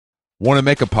Want to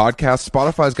make a podcast?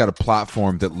 Spotify's got a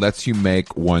platform that lets you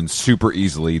make one super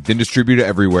easily, then distribute it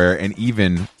everywhere, and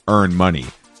even earn money.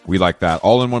 We like that.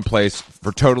 All in one place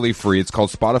for totally free. It's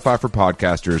called Spotify for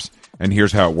Podcasters, and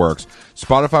here's how it works.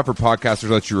 Spotify for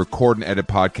Podcasters lets you record and edit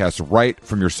podcasts right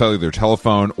from your cellular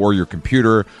telephone or your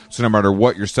computer, so no matter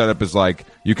what your setup is like,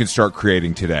 you can start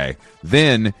creating today.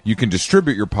 Then you can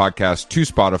distribute your podcast to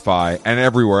Spotify and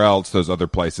everywhere else, those other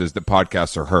places that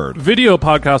podcasts are heard. Video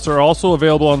podcasts are also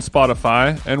available on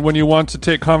Spotify, and when you want to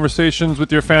take conversations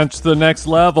with your fans to the next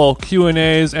level,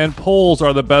 Q&As and polls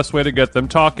are the best way to get them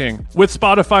talking. With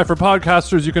Spotify for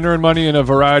Podcasters, you can earn money in a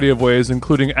variety of ways,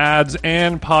 including ads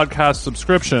and podcast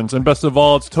subscriptions. And best of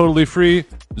all, it's totally free,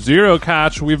 zero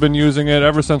catch. We've been using it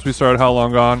ever since we started How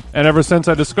Long Gone. And ever since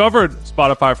I discovered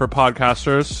Spotify for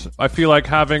Podcasters, I feel like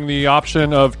having the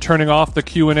option of turning off the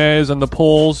Q&As and the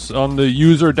polls on the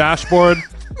user dashboard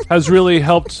has really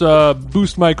helped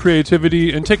boost my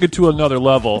creativity and take it to another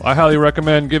level. I highly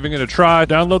recommend giving it a try.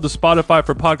 Download the Spotify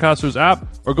for Podcasters app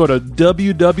or go to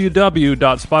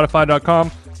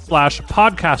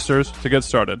www.spotify.com/podcasters to get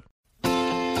started.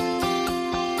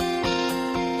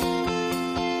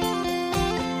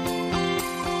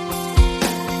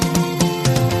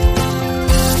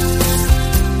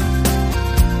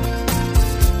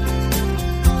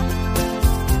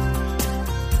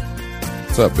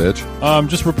 What's up, bitch?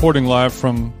 Just reporting live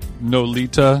from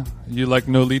Nolita. You like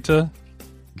Nolita?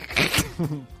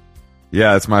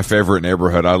 Yeah, it's my favorite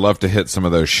neighborhood. I love to hit some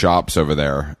of those shops over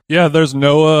there. Yeah, there's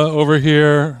Noah over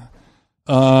here.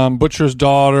 Butcher's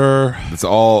Daughter. It's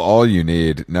all you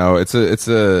need. No, it's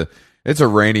a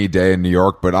rainy day in New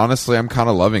York, but honestly, I'm kind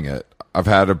of loving it. I've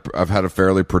had a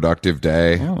fairly productive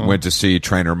day. Oh. Went to see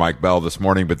trainer Mike Bell this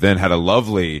morning, but then had a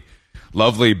lovely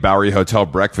Bowery Hotel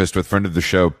breakfast with friend of the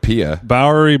show, Pia.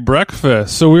 Bowery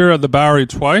breakfast. So we were at the Bowery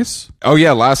twice? Oh,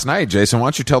 yeah, last night, Jason. Why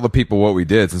don't you tell the people what we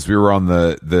did, since we were on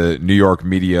the New York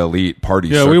Media Elite party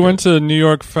Yeah, circuit. we went to New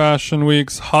York Fashion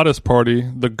Week's hottest party,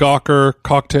 the Gawker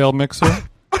cocktail mixer.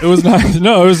 It was nice.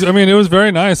 No, it was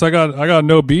very nice. I got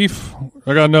no beef.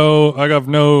 I got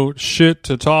no shit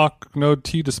to talk, no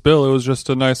tea to spill. It was just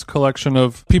a nice collection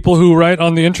of people who write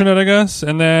on the internet, I guess,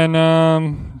 and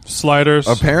then sliders.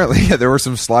 Apparently, yeah, there were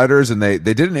some sliders, and they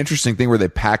did an interesting thing where they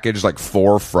packaged like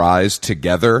 4 fries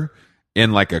together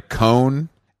in like a cone.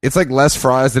 It's like less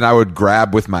fries than I would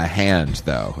grab with my hand,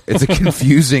 though. It was a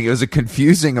confusing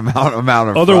amount of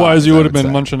Otherwise, fries, you would have been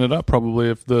say. munching it up probably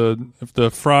if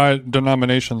the fry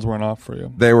denominations weren't off for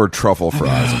you. They were truffle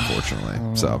fries,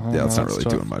 unfortunately. So yeah, it's not really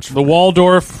tough. doing much. The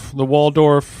Waldorf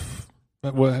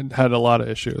had a lot of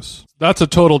issues. That's a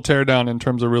total teardown in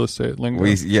terms of real estate lingo.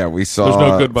 We saw There's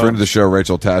no good friend of the vibes. show,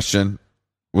 Rachel Tashjian,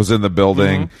 was in the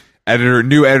building. Mm-hmm.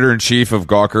 New editor-in-chief of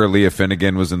Gawker, Leah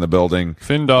Finnegan, was in the building.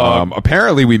 Findog.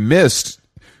 Apparently, we missed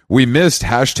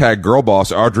hashtag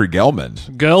girlboss Audrey Gelman.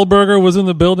 Gelberger was in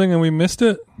the building and we missed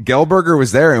it. Gelberger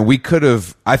was there, and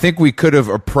I think we could have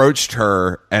approached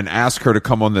her and asked her to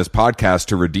come on this podcast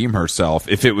to redeem herself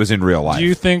if it was in real life. Do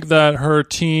you think that her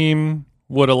team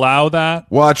would allow that?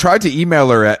 Well, I tried to email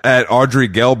her at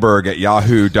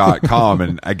audreygelberg@yahoo.com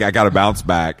and I got a bounce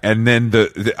back. And then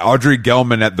the Audrey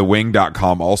Gelman at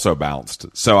thewing.com also bounced.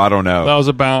 So I don't know. That was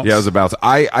a bounce. Yeah, it was a bounce.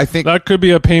 I think that could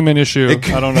be a payment issue. I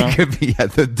don't know. It could be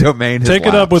the domain has Take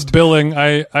it up lapsed. with billing.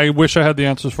 I wish I had the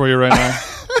answers for you right now.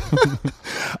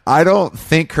 I don't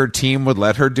think her team would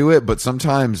let her do it, but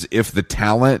sometimes if the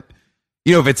talent,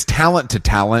 if it's talent to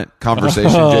talent conversation,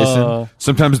 Jason,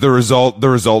 sometimes the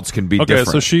results can be different.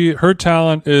 Okay, so her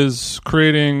talent is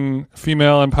creating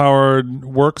female empowered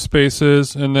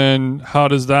workspaces, and then how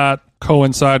does that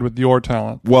coincide with your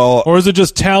talent? Well, or is it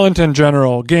just talent in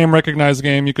general? Game recognized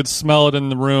game, you could smell it in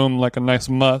the room like a nice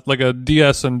like a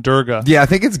DS and Durga. Yeah, I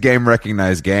think it's game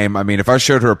recognized game. I mean, if I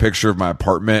showed her a picture of my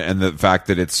apartment and the fact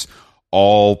that it's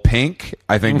all pink,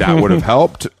 I think that would have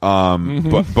helped.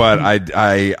 But I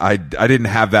didn't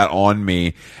have that on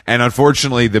me, and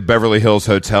unfortunately, the Beverly Hills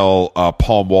Hotel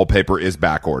Palm wallpaper is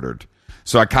back ordered,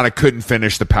 so I kind of couldn't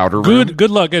finish the powder room.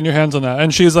 Good luck getting your hands on that.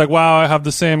 And she's like, "Wow, I have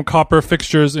the same copper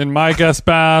fixtures in my guest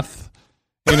bath."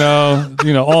 You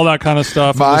know, all that kind of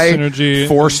stuff. My synergy.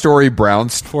 four-story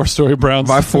brownstone.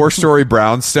 My four-story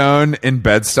brownstone in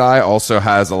Bed-Stuy also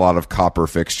has a lot of copper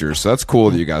fixtures, so that's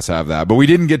cool that you guys have that. But we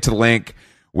didn't get to link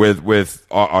with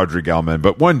Audrey Gelman,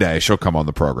 but one day she'll come on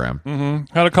the program.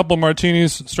 Mm-hmm. Had a couple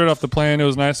martinis straight off the plane. It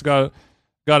was nice. Got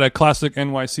Got a classic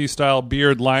NYC style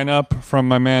beard lineup from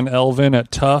my man Elvin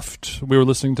at Tuft. We were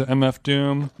listening to MF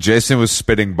Doom. Jason was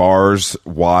spitting bars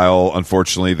while,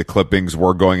 unfortunately, the clippings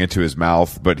were going into his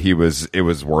mouth, but it was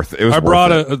worth it. I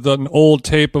brought an old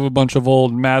tape of a bunch of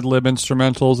old Mad Lib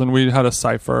instrumentals, and we had a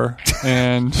cipher.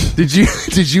 And did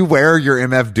you wear your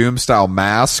MF Doom style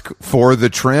mask for the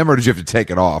trim, or did you have to take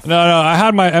it off? No, I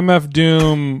had my MF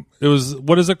Doom. It was,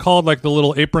 what is it called? Like the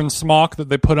little apron smock that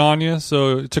they put on you,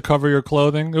 so to cover your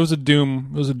clothing. It was a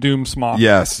Doom smock.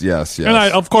 Yes.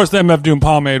 And of course, the MF Doom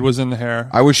pomade was in the hair.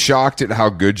 I was shocked at how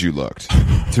good you looked.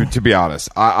 to be honest,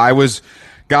 I was.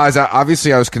 Guys,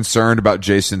 obviously I was concerned about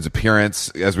Jason's appearance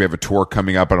as we have a tour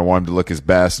coming up, and I want him to look his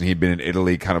best. And he'd been in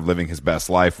Italy, kind of living his best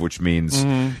life, which means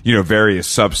various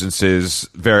substances,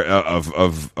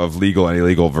 of legal and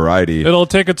illegal variety. It'll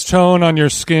take its tone on your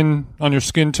skin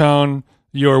tone,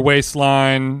 your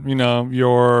waistline,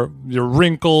 your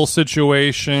wrinkle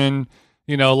situation.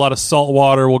 A lot of salt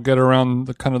water will get around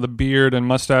the kind of the beard and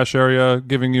mustache area,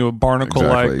 giving you a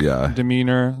barnacle-like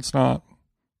demeanor. It's not.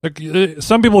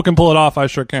 Some people can pull it off. I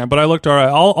sure can, but I looked all right.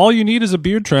 All you need is a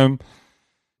beard trim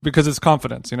because it's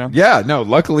confidence, Yeah, no.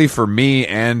 Luckily for me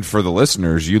and for the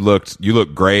listeners, you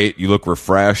look great. You look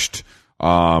refreshed.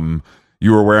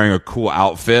 You were wearing a cool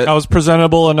outfit. I was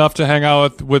presentable enough to hang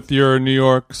out with your New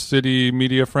York City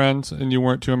media friends, and you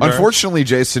weren't too embarrassed. Unfortunately,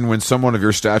 Jason, when someone of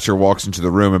your stature walks into the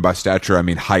room, and by stature I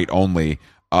mean height only,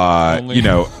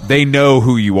 they know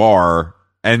who you are.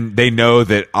 And they know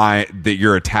that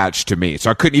you're attached to me, so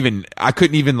I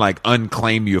couldn't even like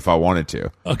unclaim you if I wanted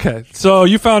to. Okay, so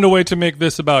you found a way to make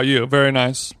this about you. Very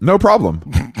nice. No problem.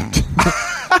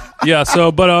 Yeah.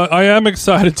 So, but I am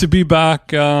excited to be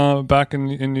back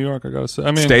in New York. I gotta say,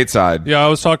 stateside. Yeah,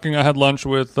 I had lunch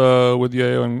with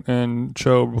Yeo and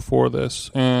Cho before this,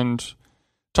 and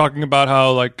talking about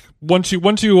how like once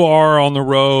you are on the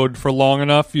road for long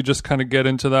enough, you just kind of get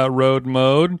into that road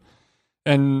mode,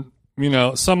 and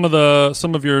some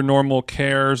of your normal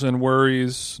cares and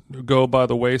worries go by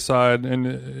the wayside,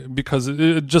 and because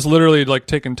it just literally like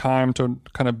taking time to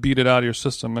kind of beat it out of your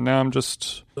system. And now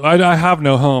I have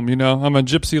no home. I'm a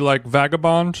gypsy like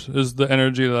vagabond is the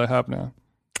energy that I have now.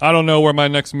 I don't know where my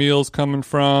next meal's coming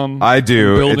from. I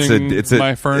do. I'm building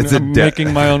my furniture. I'm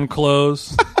making my own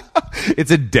clothes.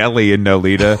 It's a deli in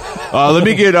Nolita. Let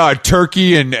me get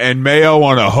turkey and mayo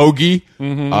on a hoagie.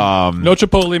 Mm-hmm. No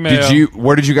Chipotle mayo.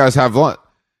 Where did you guys have lunch?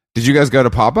 Did you guys go to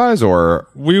Popeyes or?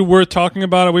 We were talking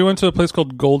about it. We went to a place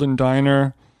called Golden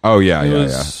Diner. Oh yeah, It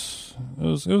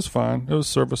was fine. It was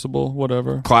serviceable.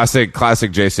 Whatever. Classic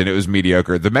Jason. It was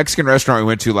mediocre. The Mexican restaurant we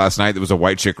went to last night, that was a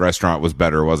white chick restaurant, was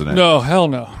better, wasn't it? No, hell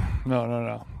no.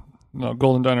 No,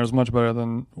 Golden Diner is much better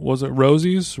than, was it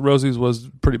Rosie's? Rosie's was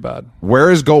pretty bad.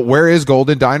 Where is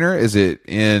Golden Diner? Is it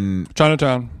in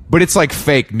Chinatown? But it's like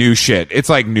fake new shit. It's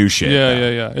like new shit.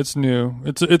 Yeah. It's new.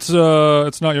 It's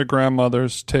not your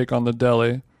grandmother's take on the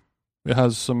deli. It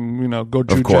has some,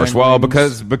 gochujang. Of course. Well,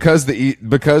 things. because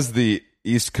the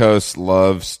East Coast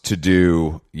loves to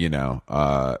do,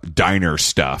 diner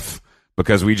stuff.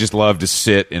 Because we just love to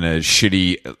sit in a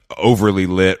shitty, overly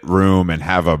lit room and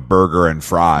have a burger and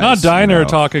fries. Not diner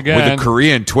talk again. With a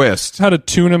Korean twist. Had a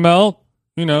tuna melt.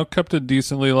 Kept it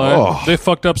decently light. Oh, they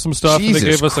fucked up some stuff. Jesus and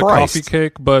they gave us Christ. a coffee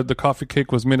cake, but the coffee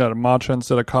cake was made out of matcha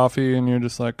instead of coffee, and you're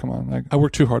just like, come on, I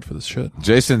work too hard for this shit.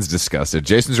 Jason's disgusted.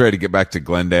 Jason's ready to get back to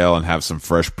Glendale and have some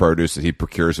fresh produce that he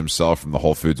procures himself from the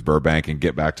Whole Foods Burbank and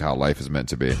get back to how life is meant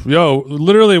to be. Yo,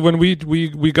 literally, when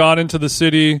we got into the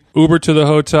city, Uber to the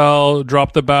hotel,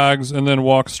 dropped the bags, and then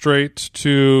walked straight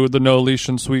to the No Leash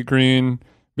and Sweet Green,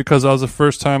 because that was the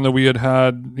first time that we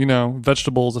had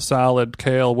vegetables, a salad,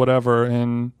 kale, whatever,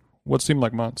 in what seemed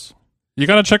like months. You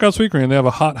got to check out Sweet Green. They have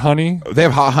a hot honey. They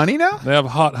have hot honey now? They have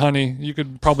hot honey. You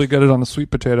could probably get it on a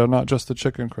sweet potato, not just the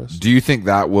chicken, Chris. Do you think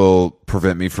that will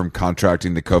prevent me from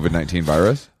contracting the COVID-19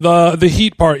 virus? The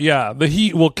heat part, yeah. The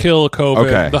heat will kill COVID.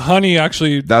 Okay. The honey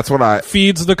actually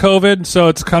feeds the COVID, so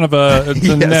it's kind of a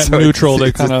net neutral.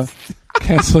 They kind of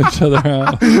cancel each other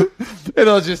out.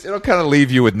 It'll kind of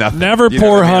leave you with nothing. Never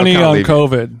pour honey on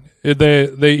COVID.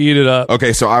 They eat it up.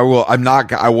 Okay, so I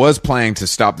was planning to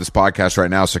stop this podcast right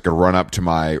now so I could run up to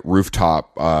my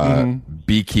rooftop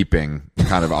beekeeping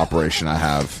kind of operation I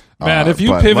have. Man, if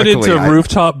you pivoted to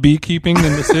rooftop beekeeping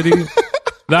in the city,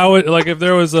 that would, like, if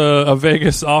there was a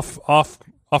Vegas off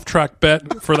off-track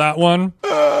bet for that one.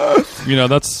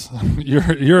 That's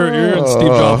you're in Steve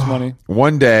Jobs money.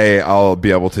 One day I'll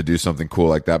be able to do something cool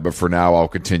like that, but for now I'll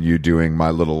continue doing my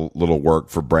little work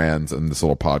for brands and this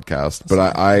little podcast.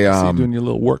 But I see you doing your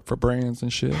little work for brands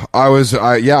and shit. I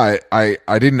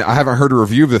haven't heard a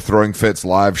review of the Throwing Fits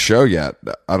live show yet.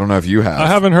 I don't know if you have. I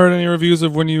haven't heard any reviews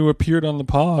of when you appeared on the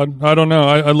pod. I don't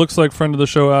know. It looks like friend of the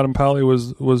show Adam Pally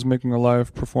was making a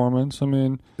live performance. I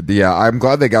mean, yeah, I'm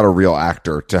glad they got a real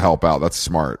actor to help out. That's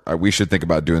smart. We should think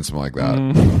about doing something like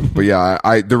that. But yeah,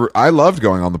 I loved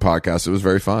going on the podcast. It was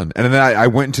very fun. And then I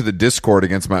went into the Discord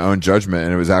against my own judgment,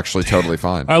 and it was actually totally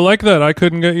fine. I like that. I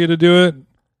couldn't get you to do it,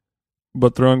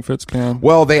 but Throwing Fits can.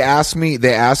 Well, they asked me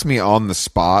on the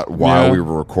spot while we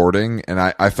were recording, and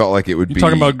I felt like it would be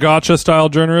talking about gotcha style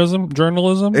journalism.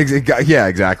 Yeah,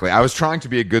 exactly. I was trying to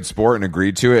be a good sport and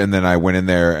agreed to it, and then I went in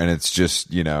there, and it's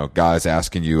just guys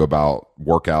asking you about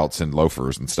workouts and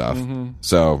loafers and stuff.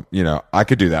 So I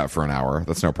could do that for an hour.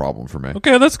 That's no problem for me.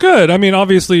 Okay, that's good. I mean,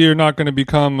 obviously you're not going to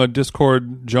become a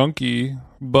Discord junkie,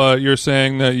 but you're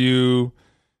saying that you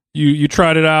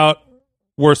tried it out.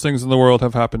 Worst things in the world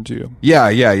have happened to you. Yeah.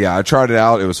 I tried it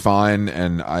out. It was fine,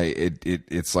 and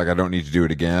it's like I don't need to do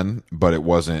it again. But it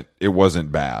wasn't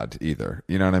bad either.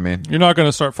 You know what I mean? You're not going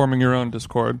to start forming your own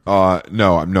Discord. No,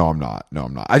 I'm not.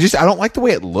 I don't like the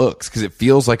way it looks because it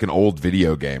feels like an old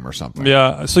video game or something.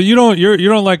 Yeah. So you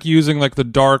don't like using like the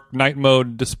dark night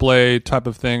mode display type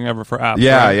of thing ever for apps.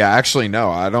 Yeah, right? yeah. Actually, no.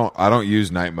 I don't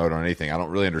use night mode on anything. I don't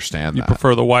really understand You that.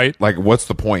 prefer the white? Like, what's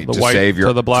the point? The white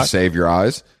to the black? To save your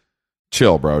eyes?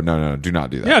 Chill, bro. No, do not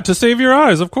do that. Yeah, to save your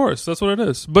eyes, of course. That's what it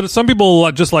is. But some people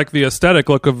just like the aesthetic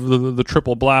look of the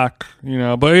triple black,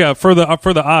 But yeah, for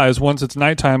the eyes, once it's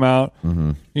nighttime out,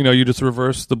 you just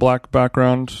reverse the black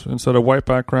background instead of white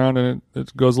background, and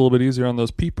it goes a little bit easier on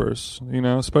those peepers,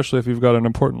 especially if you've got an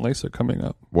important LASIK coming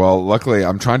up. Well, luckily,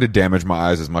 I'm trying to damage my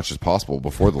eyes as much as possible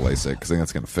before the LASIK because I think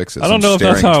that's going to fix it. I don't know if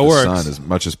that's how it works. Sun as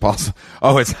much as possible.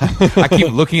 Oh, I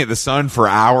keep looking at the sun for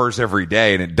hours every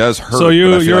day, and it does hurt. So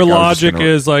your logic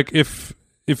is like if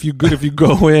you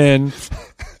go in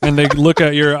and they look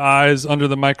at your eyes under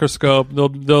the microscope,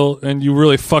 they'll and you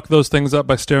really fuck those things up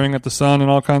by staring at the sun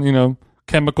and all kind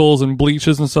chemicals and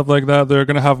bleaches and stuff like that. They're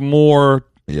gonna have more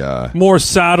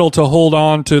saddle to hold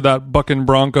on to that bucking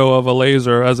bronco of a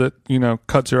laser as it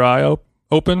cuts your eye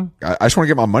open. I just want to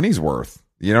get my money's worth.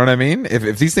 You know what I mean?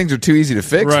 If these things are too easy to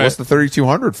fix, right. What's the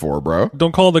 $3,200 for, bro?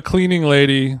 Don't call the cleaning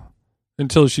lady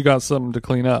until she got something to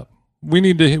clean up. We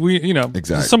need to,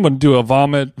 exactly. Someone do a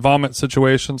vomit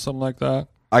situation, something like that.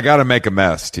 I got to make a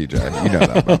mess, TJ. You know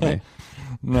that about me.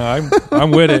 No,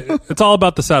 I'm with it. It's all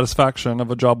about the satisfaction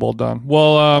of a job well done.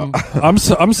 Well, I'm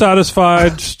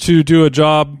satisfied to do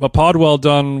a pod well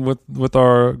done with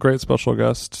our great special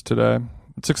guest today.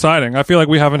 It's exciting. I feel like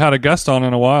we haven't had a guest on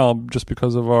in a while just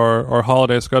because of our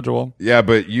holiday schedule. Yeah,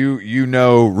 but you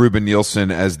know Ruben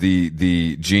Nielsen as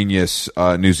the genius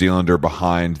New Zealander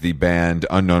behind the band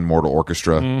Unknown Mortal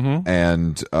Orchestra,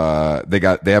 and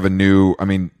they have a new. I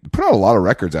mean, put out a lot of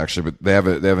records actually, but they have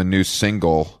a new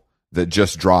single that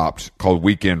just dropped called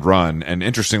Weekend Run. And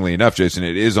interestingly enough, Jason,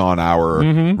 it is on our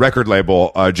record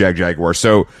label, Jaguar.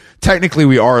 So technically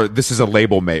this is a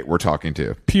label mate we're talking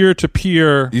to. Peer to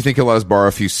peer. You think he'll let us borrow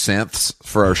a few synths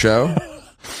for our show?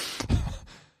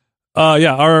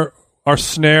 Yeah, our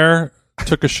snare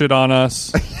took a shit on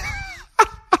us.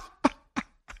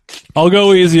 I'll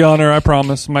go easy on her, I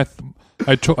promise.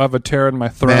 I have a tear in my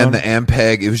throat. Man, the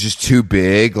Ampeg, it was just too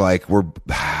big. Like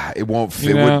it won't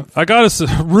fit. I gotta say,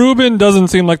 Ruben doesn't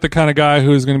seem like the kind of guy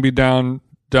who's going to be down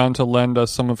to lend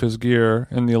us some of his gear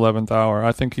in the 11th hour.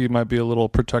 I think he might be a little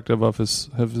protective of his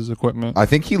equipment. I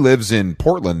think he lives in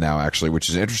Portland now, actually, which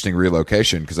is an interesting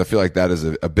relocation because I feel like that is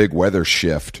a big weather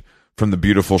shift from the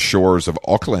beautiful shores of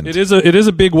Auckland. It is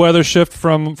a big weather shift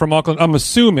from Auckland. I'm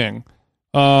assuming.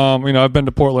 I've been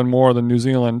to Portland more than New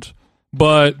Zealand.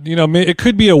 But, it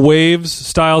could be a Waves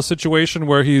style situation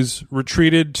where he's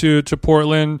retreated to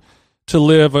Portland to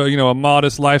live a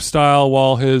modest lifestyle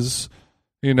while his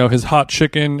hot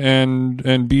chicken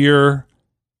and beer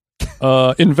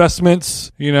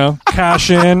investments,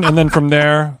 cash in. And then from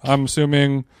there, I'm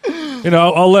assuming,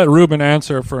 I'll let Ruben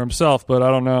answer for himself, but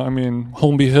I don't know. I mean,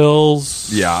 Holmby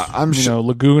Hills. Yeah, I'm sure.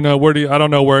 Laguna. I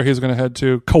don't know where he's going to head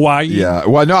to. Kauai. Yeah.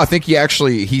 Well, no, I think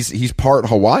he's part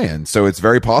Hawaiian, so it's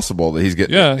very possible that he's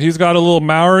getting. Yeah, he's got a little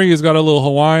Maori. He's got a little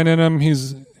Hawaiian in him.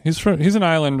 He's an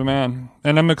island man,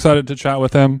 and I'm excited to chat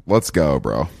with him. Let's go,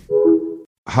 bro.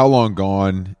 How Long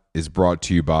Gone is brought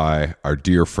to you by our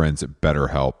dear friends at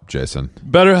BetterHelp, Jason.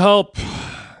 BetterHelp.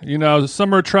 The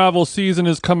summer travel season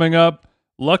is coming up.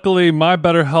 Luckily, my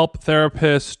BetterHelp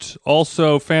therapist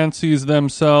also fancies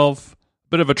themselves a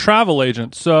bit of a travel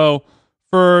agent. So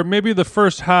for maybe the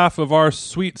first half of our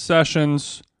sweet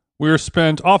sessions, we were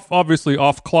spent obviously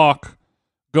off clock,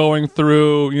 going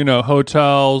through,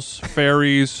 hotels,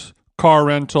 ferries, car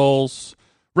rentals,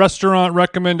 restaurant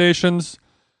recommendations.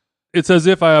 It's as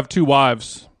if I have two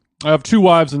wives. I have two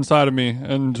wives inside of me,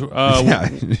 and yeah,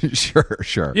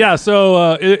 sure. Yeah,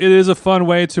 so it is a fun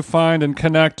way to find and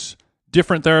connect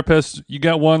different therapists. You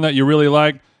get one that you really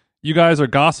like. You guys are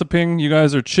gossiping. You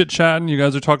guys are chit-chatting. You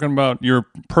guys are talking about your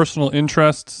personal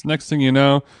interests. Next thing you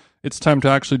know, it's time to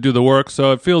actually do the work.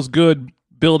 So it feels good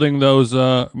building those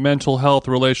mental health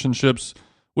relationships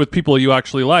with people you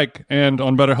actually like. And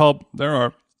on BetterHelp, there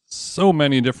are so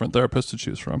many different therapists to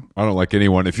choose from. I don't like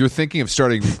anyone. If you're thinking of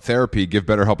starting therapy, give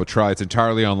BetterHelp a try. It's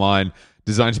entirely online,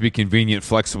 designed to be convenient,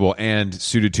 flexible, and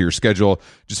suited to your schedule.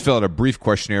 Just fill out a brief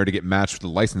questionnaire to get matched with a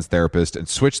licensed therapist and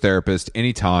switch therapist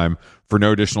anytime for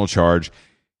no additional charge.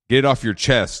 Get it off your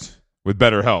chest with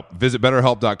BetterHelp. Visit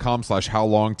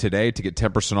BetterHelp.com/howlong today to get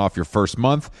 10% off your first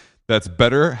month. That's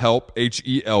BetterHelp,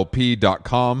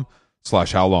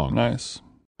 HELP.com/howlong. Nice.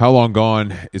 How Long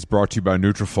Gone is brought to you by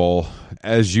Nutrafol.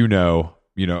 As you know,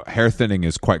 hair thinning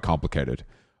is quite complicated.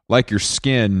 Like your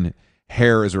skin,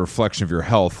 hair is a reflection of your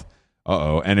health.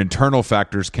 And internal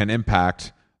factors can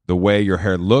impact the way your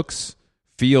hair looks,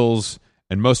 feels,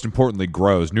 and most importantly,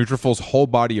 grows. Nutrafol's whole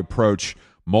body approach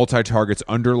multi-targets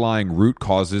underlying root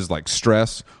causes like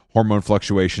stress, hormone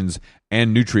fluctuations,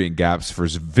 and nutrient gaps for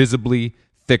visibly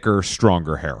thicker,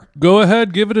 stronger hair. Go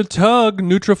ahead, give it a tug.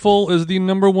 Nutrafol is the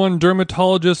 #1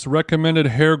 dermatologist-recommended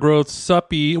hair growth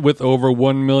suppy with over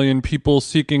 1 million people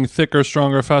seeking thicker,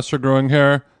 stronger, faster-growing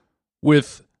hair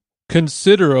with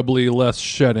considerably less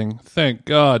shedding. Thank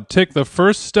God. Take the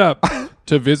first step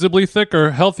to visibly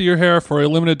thicker, healthier hair for a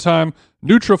limited time.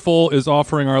 Nutrafol is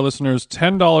offering our listeners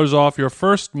 $10 off your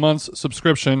first month's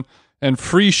subscription and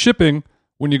free shipping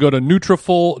when you go to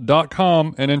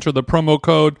Nutrafol.com and enter the promo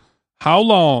code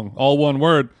HOWLONG, all one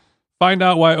word. Find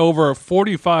out why over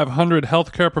 4,500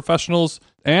 healthcare professionals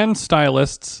and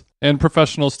stylists and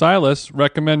professional stylists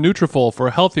recommend Nutrafol for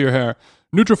healthier hair.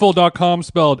 Nutrafol.com,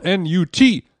 spelled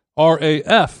Nutrafol.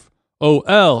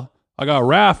 I got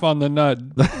RAF on the nut.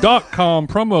 .com,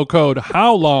 promo code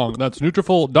HOWLONG. That's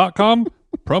Nutrafol.com,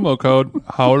 promo code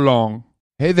HOWLONG.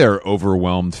 Hey there,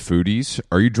 overwhelmed foodies.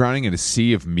 Are you drowning in a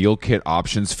sea of meal kit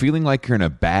options, feeling like you're in a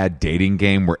bad dating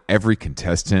game where every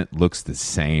contestant looks the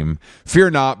same? Fear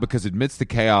not, because amidst the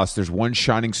chaos, there's one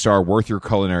shining star worth your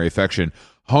culinary affection.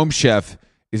 Home Chef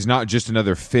is not just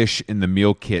another fish in the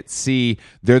meal kit sea.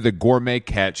 They're the gourmet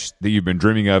catch that you've been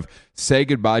dreaming of. Say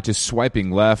goodbye to swiping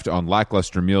left on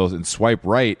lackluster meals and swipe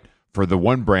right for the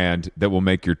one brand that will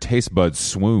make your taste buds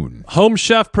swoon. Home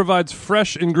Chef provides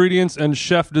fresh ingredients and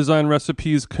chef-design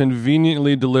recipes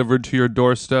conveniently delivered to your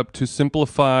doorstep to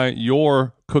simplify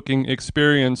your cooking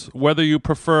experience. Whether you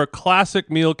prefer classic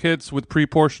meal kits with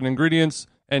pre-portioned ingredients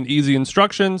and easy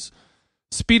instructions,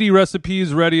 speedy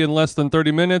recipes ready in less than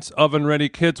 30 minutes, oven-ready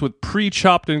kits with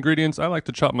pre-chopped ingredients, I like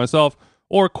to chop myself,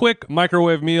 or quick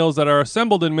microwave meals that are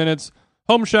assembled in minutes,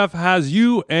 Home Chef has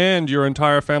you and your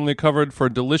entire family covered for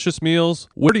delicious meals,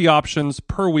 witty options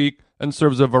per week, and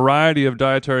serves a variety of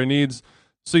dietary needs,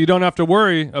 so you don't have to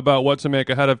worry about what to make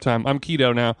ahead of time. I'm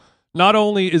keto now. Not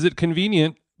only is it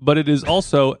convenient, but it is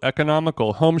also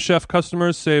economical. Home Chef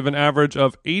customers save an average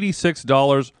of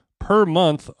 $86 per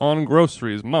month on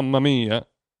groceries. Mamma mia.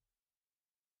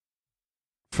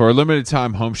 For a limited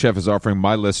time, Home Chef is offering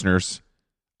our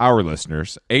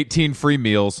listeners, 18 free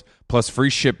meals plus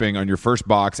free shipping on your first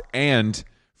box and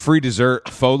free dessert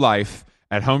for life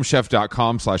at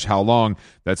homechef.com/howlong.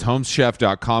 That's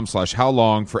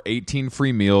homechef.com/howlong for 18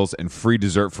 free meals and free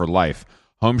dessert for life.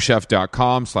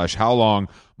 Homechef.com/howlong.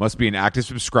 Must be an active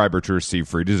subscriber to receive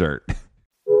free dessert.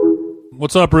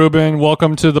 What's up, Ruben?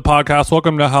 Welcome to the podcast.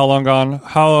 Welcome to How Long Gone.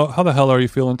 How the hell are you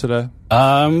feeling today?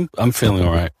 I'm feeling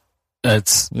all right. I'm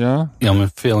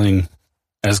feeling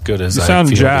as good as you I sound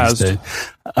feel jazzed. these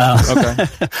days. Okay.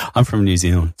 I'm from New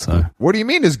Zealand, so. What do you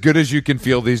mean as good as you can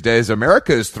feel these days?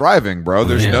 America is thriving, bro.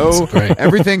 There's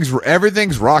everything's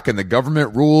rocking. The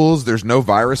government rules. There's no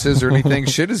viruses or anything.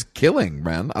 Shit is killing,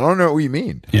 man. I don't know what you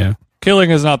mean. Yeah.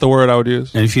 Killing is not the word I would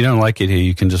use. And if you don't like it here,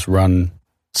 you can just run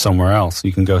somewhere else.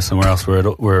 You can go somewhere else where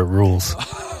it rules.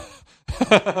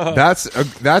 That's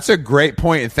a great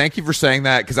point, and thank you for saying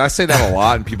that, because I say that a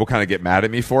lot and people kind of get mad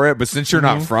at me for it, but since you're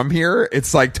not from here,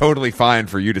 it's like totally fine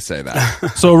for you to say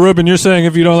that. So Ruben, you're saying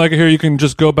if you don't like it here, you can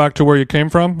just go back to where you came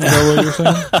from? Is that what you're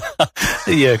saying?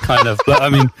 Yeah, kind of. But I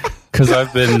mean, because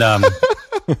I've been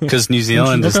because New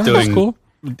Zealand is doing cool.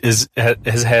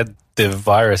 has had the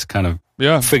virus kind of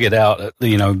figured out,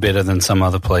 better than some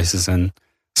other places. And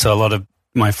so a lot of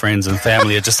my friends and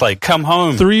family are just like, come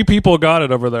home. 3 people got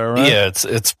it over there, right? Yeah,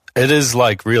 it is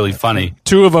like really funny.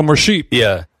 2 of them were sheep.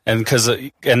 Yeah. And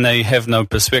they have no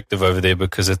perspective over there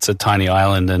because it's a tiny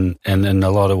island, and in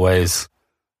a lot of ways,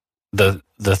 the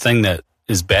thing that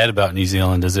is bad about New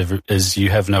Zealand is you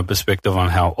have no perspective on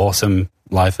how awesome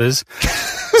life is.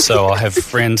 So I'll have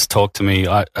friends talk to me.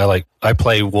 I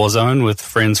play Warzone with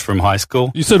friends from high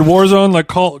school. You said Warzone, like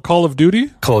Call of Duty?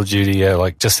 Call of Duty, yeah,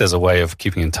 like just as a way of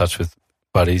keeping in touch with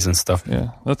buddies and stuff.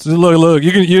 Yeah, look.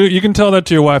 You can tell that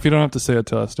to your wife. You don't have to say it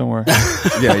to us. Don't worry.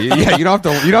 yeah. You don't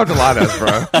have to lie to us,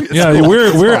 bro. Yeah,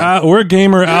 cool. We're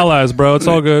gamer allies, bro. It's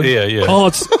all good. Yeah. Oh,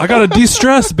 I gotta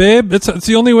de-stress, babe. It's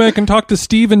the only way I can talk to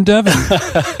Steve and Devin.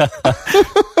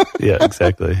 Yeah,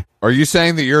 exactly. Are you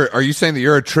saying that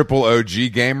you're a triple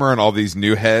OG gamer and all these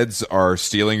new heads are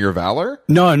stealing your valor?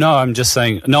 No. I'm just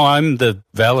saying. No, I'm the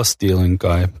valor stealing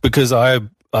guy because I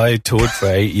toured for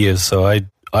 8 years, so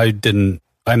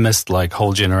I missed like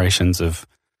whole generations of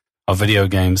video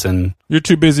games, and you're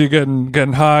too busy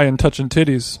getting high and touching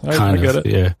titties. I get it.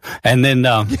 Yeah, and then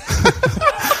but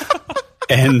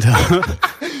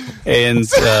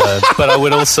I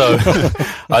would also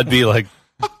I'd be like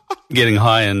getting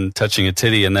high and touching a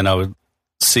titty, and then I would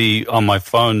see on my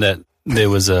phone that there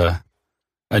was a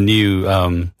new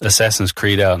Assassin's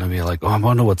Creed out, and I'd be like, oh, I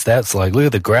wonder what that's like. Look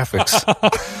at the graphics;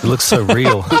 it looks so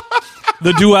real.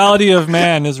 The duality of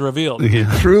man is revealed.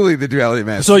 Yeah. Truly the duality of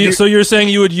man. So you're saying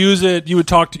you would use it, you would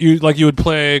talk to you, like you would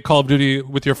play Call of Duty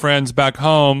with your friends back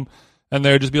home, and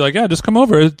they would just be like, yeah, just come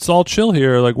over. It's all chill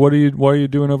here. Like, why are you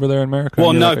doing over there in America?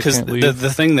 Well, no, because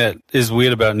the thing that is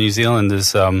weird about New Zealand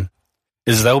is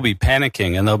they'll be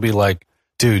panicking and they'll be like,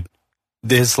 dude,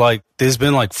 there's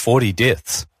been like 40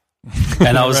 deaths.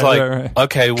 And I was right.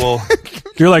 Okay, well.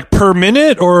 You're like per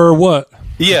minute or what?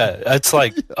 Yeah, it's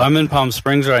like I'm in Palm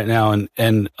Springs right now,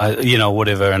 and I,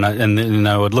 whatever, and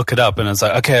I would look it up, and it's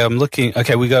like, okay, I'm looking.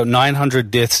 Okay, we got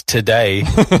 900 deaths today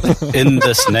in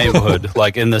this neighborhood,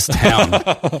 like in this town.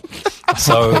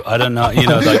 So I don't know,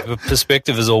 like the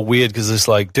perspective is all weird because it's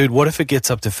like, dude, what if it gets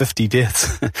up to 50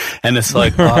 deaths? And it's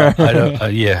like, I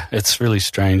don't. Yeah, it's really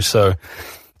strange. So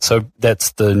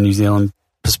that's the New Zealand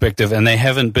perspective, and they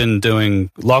haven't been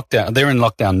doing lockdown. They're in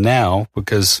lockdown now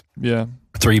because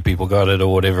 3 people got it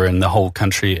or whatever, and the whole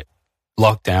country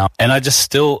locked down. And I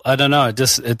don't know.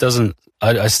 It doesn't.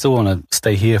 I still want to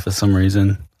stay here for some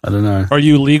reason. I don't know. Are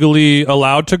you legally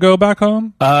allowed to go back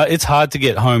home? It's hard to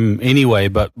get home anyway.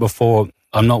 But before,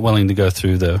 I'm not willing to go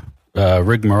through the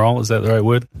rigmarole. Is that the right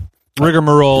word?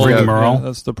 Rigmarole. Rigmarole. Yeah,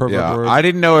 that's the perfect word. I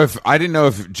didn't know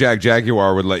if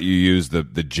Jaguar would let you use the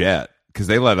jet. Because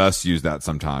they let us use that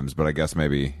sometimes, but I guess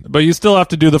maybe. But you still have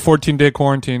to do the 14-day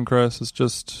quarantine, Chris. It's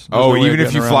just. Even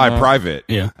if you fly private.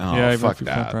 Yeah. Oh, yeah, fuck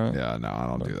that. Yeah, no, I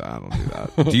don't do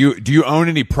that. Do you own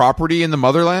any property in the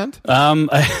motherland?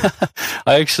 I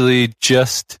actually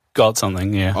just got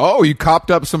something. Yeah. Oh, you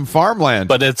copped up some farmland.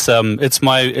 But it's I'm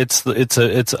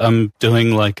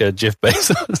doing like a Jeff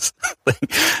Bezos thing.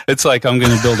 It's like I'm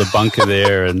going to build a bunker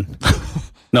there and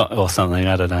or something.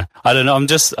 I don't know.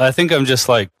 I think I'm just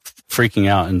like freaking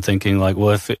out and thinking like,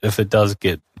 well, if it does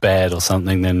get bad or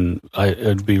something, then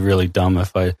it'd be really dumb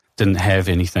if I didn't have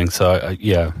anything. So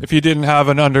yeah, if you didn't have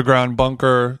an underground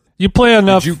bunker, you play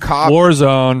enough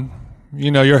Warzone,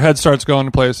 your head starts going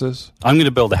to places. I'm going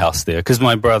to build a house there because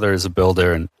my brother is a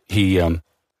builder, and he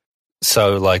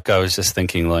so like I was just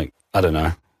thinking like, I don't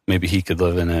know, maybe he could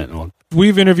live in it.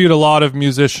 We've interviewed a lot of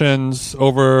musicians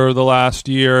over the last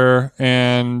year,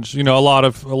 and a lot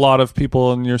of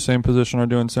people in your same position are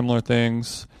doing similar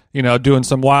things. Doing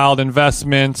some wild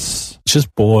investments.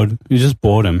 Just bored. You just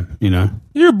boredom.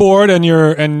 You're bored, and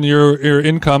your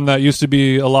income that used to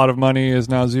be a lot of money is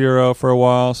now zero for a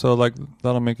while. So like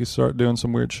that'll make you start doing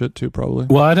some weird shit too, probably.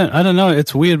 Well, I don't know.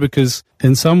 It's weird because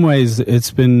in some ways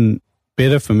it's been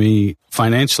better for me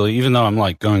financially, even though I'm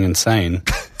like going insane.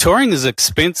 Touring is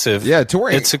expensive. Yeah,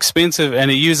 touring. It's expensive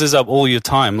and it uses up all your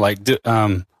time. Like,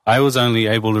 I was only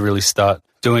able to really start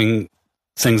doing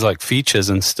things like features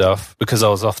and stuff because I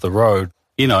was off the road.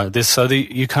 It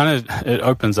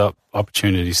opens up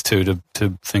opportunities too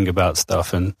to think about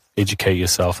stuff and educate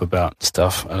yourself about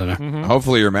stuff. I don't know. Mm-hmm.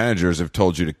 Hopefully your managers have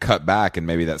told you to cut back and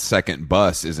maybe that second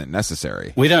bus isn't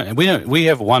necessary. We don't. We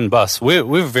have one bus. We're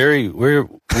a very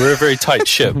tight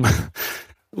ship.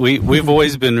 We've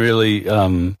always been really,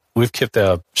 we've kept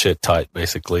our shit tight,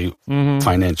 basically,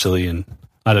 financially, and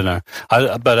I don't know.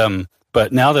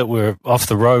 But now that we're off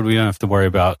the road, we don't have to worry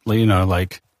about,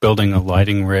 like building a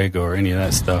lighting rig or any of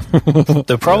that stuff.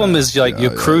 The problem is, like,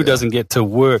 your crew doesn't get to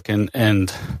work,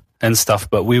 and and stuff,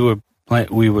 but we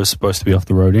were supposed to be off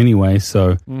the road anyway,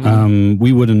 so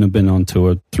we wouldn't have been on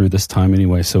tour through this time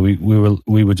anyway. So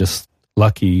we were just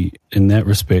lucky in that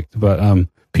respect. But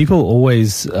people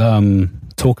always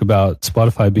talk about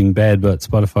Spotify being bad, but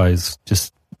Spotify's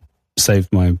just saved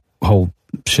my whole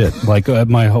shit. Like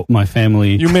my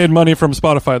family. You made money from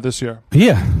Spotify this year.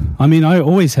 Yeah, I mean, I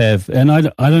always have, and I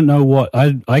don't know what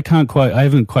I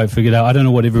haven't quite figured out. I don't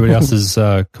know what everybody else is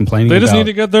complaining about. They just need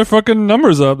to get their fucking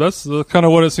numbers up. That's kind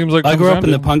of what it seems like. I grew up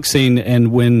in the punk scene,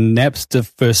 and when Napster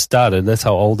first started, that's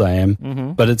how old I am.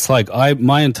 Mm-hmm. But it's like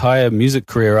my entire music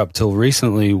career up till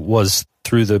recently was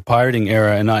through the pirating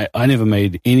era, and I never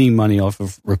made any money off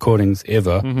of recordings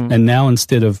ever. Mm-hmm. And now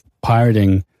instead of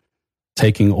pirating,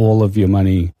 taking all of your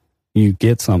money, you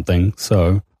get something.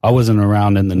 So I wasn't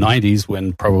around in the 90s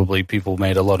when probably people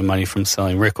made a lot of money from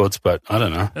selling records, but I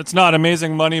don't know. It's not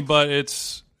amazing money, but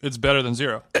it's better than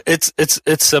zero.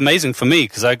 It's amazing for me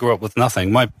because I grew up with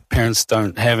nothing. My parents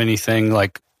don't have anything.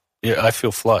 Like, yeah, I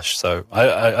feel flush. So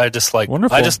I just like,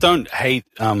 wonderful. I just don't hate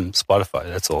Spotify.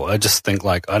 That's all. I just think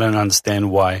like, I don't understand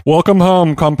why. Welcome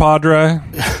home, compadre.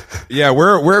 Yeah,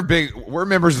 we're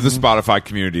members of the Spotify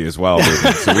community as well,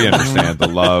 Ruben, so we understand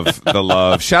the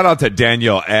love. Shout out to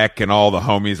Daniel Eck and all the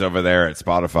homies over there at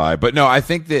Spotify. But no, I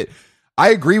think that I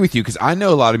agree with you because I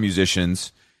know a lot of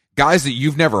musicians, guys that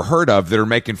you've never heard of that are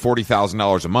making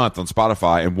 $40,000 a month on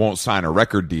Spotify and won't sign a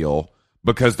record deal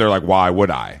because they're like, why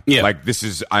would I? Yeah. Like,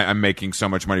 I'm making so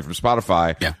much money from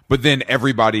Spotify. Yeah. But then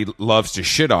everybody loves to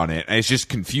shit on it, and it's just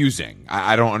confusing.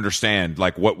 I don't understand.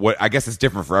 Like, what? I guess it's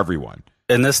different for everyone.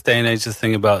 In this day and age, the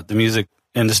thing about the music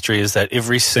industry is that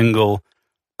every single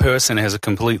person has a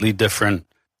completely different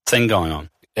thing going on.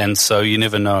 And so you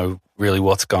never know really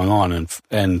what's going on.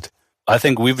 And I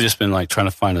think we've just been like trying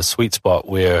to find a sweet spot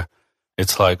where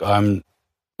it's like, I'm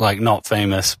like not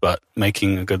famous, but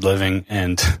making a good living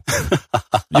and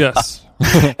yes,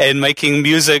 and making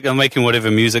music. I'm making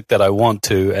whatever music that I want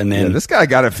to. And then this guy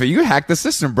got it for you. Hacked the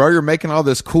system, bro. You're making all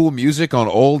this cool music on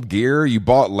old gear. You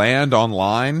bought land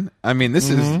online. I mean,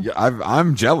 this is,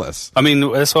 I'm jealous. I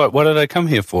mean, that's what did I come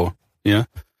here for? You know,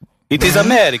 it is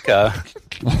America.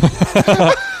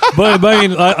 But I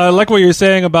mean, I like what you're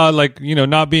saying about like, you know,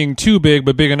 not being too big,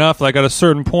 but big enough. Like at a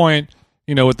certain point,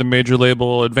 you know, with the major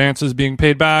label advances being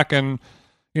paid back and,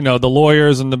 you know, the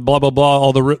lawyers and the blah, blah, blah,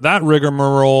 all that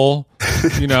rigmarole,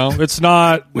 you know, it's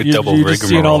not, With double just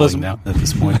seeing all this now at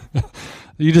this point.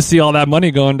 You just see all that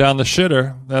money going down the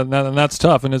shitter, and that's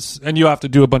tough. And you have to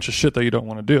do a bunch of shit that you don't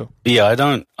want to do. Yeah,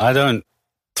 I don't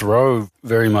throw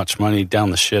very much money down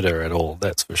the shitter at all.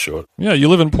 That's for sure. Yeah, you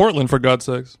live in Portland, for God's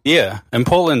sakes. Yeah, and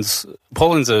Portland's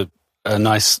a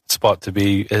nice spot to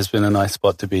be, has been a nice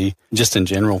spot to be just in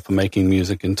general for making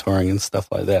music and touring and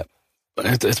stuff like that.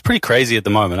 But it's pretty crazy at the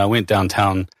moment. I went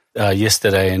downtown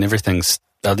yesterday and everything's,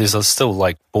 there's still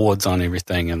like boards on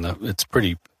everything and it's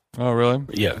pretty. Oh, really?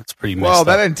 Yeah, it's pretty messed Well, up.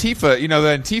 that Antifa, you know, the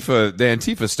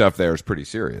Antifa stuff there is pretty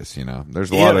serious, you know. There's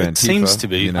a lot of Antifa. It seems to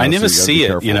be. You know, I never so see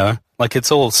it, you know. Like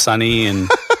it's all sunny and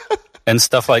and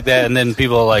stuff like that. And then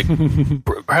people are like,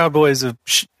 Proud Boys are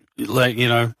like, you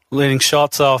know, letting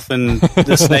shots off in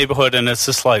this neighborhood, and it's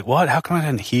just like, what? How come I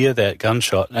didn't hear that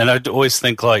gunshot? And I always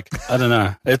think like, I don't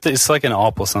know, it's like an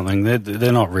op or something.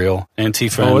 They're not real.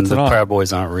 Antifa and the Proud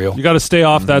Boys aren't real. You got to stay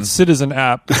off that Citizen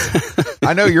app.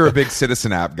 I know you're a big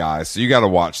Citizen app guy, so you got to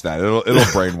watch that. It'll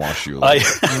brainwash you.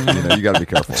 You know, you got to be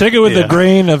careful. Take it with a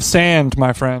grain of sand,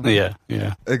 my friend. Yeah,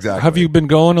 exactly. Have you been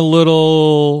going a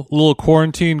little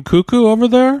quarantine cuckoo over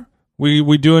there?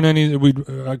 We doing any?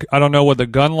 I don't know what the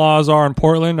gun laws are in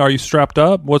Portland. Are you strapped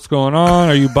up? What's going on?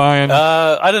 Are you buying?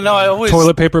 I don't know. I always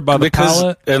toilet paper by the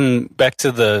pallet. Back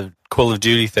to the Call of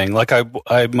Duty thing. Like a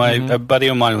buddy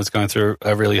of mine was going through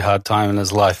a really hard time in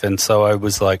his life, and so I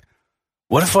was like,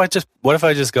 what if I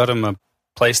just got him a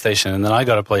PlayStation, and then I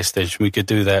got a PlayStation? We could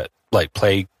do that, like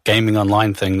play gaming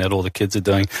online thing that all the kids are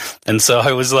doing. And so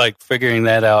I was like figuring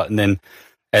that out, and then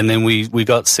we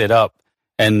got set up,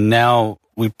 and now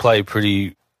we play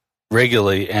pretty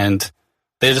regularly, and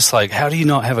they're just like, how do you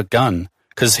not have a gun?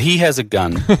 Because he has a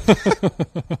gun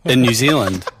in New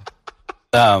Zealand.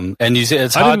 And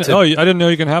it's hard to... I didn't know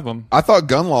you can have them. I thought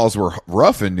gun laws were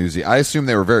rough in New Zealand. I assume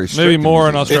they were very strict. Maybe more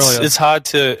in Australia. It's hard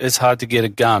to get a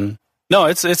gun. No,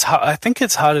 it's I think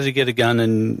it's harder to get a gun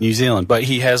in New Zealand, but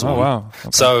he has one. Oh, wow.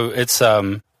 Okay. So it's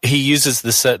he uses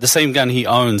the same gun he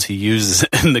owns, he uses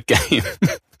it in the game.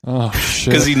 Oh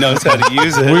shit. Because he knows how to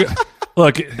use it.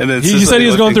 Look, he said he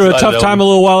was going through a tough time a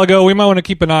little while ago. We might want to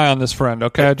keep an eye on this friend,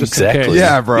 okay? Just exactly. in case.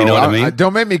 Yeah, bro. You know what I mean?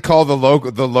 Don't make me call the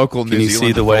local New Zealand. Can you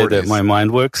see the way that my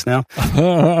mind works now?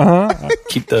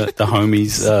 Keep the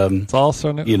homies. It's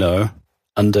also, you know,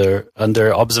 under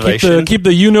observation. Keep the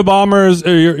Unabombers,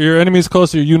 or your enemies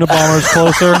closer, your Unabombers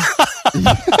closer.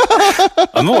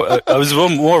 I was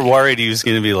more worried he was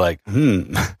going to be like,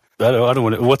 I don't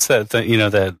want to. What's that thing? You know,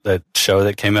 that show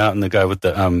that came out, and the guy with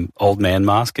the old man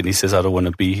mask, and he says, "I don't want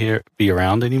to be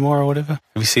around anymore," or whatever.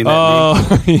 Have you seen that?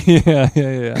 Oh, yeah.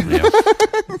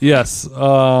 Yes.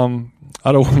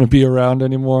 I don't want to be around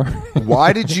anymore.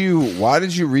 Why did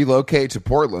you relocate to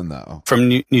Portland though? From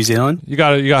New Zealand. You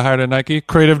got hired at Nike,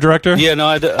 creative director. Yeah, no,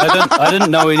 I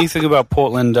didn't know anything about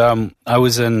Portland. I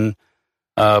was in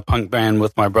a punk band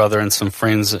with my brother and some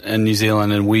friends in New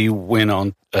Zealand, and we went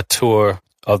on a tour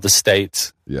of the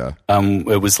States. Yeah.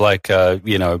 It was like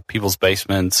people's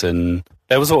basements, and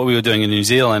that was what we were doing in New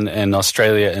Zealand and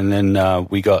Australia, and then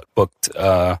we got booked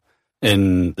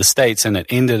in the States, and it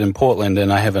ended in Portland,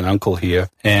 and I have an uncle here.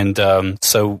 And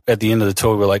so at the end of the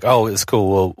tour, we're like, oh, it's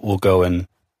cool, we'll go and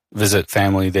visit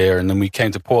family there. And then we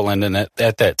came to Portland, and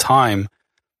at that time,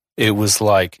 it was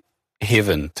like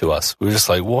heaven to us. We were just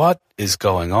like, what is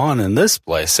going on in this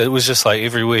place? It was just like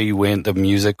everywhere you went, the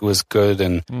music was good,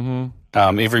 and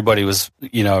everybody was,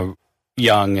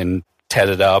 young and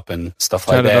tatted up and stuff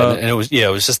like that. And it was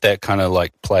just that kind of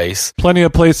like place. Plenty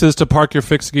of places to park your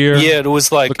fixed gear. Yeah, it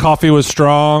was like the coffee was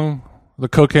strong, the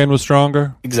cocaine was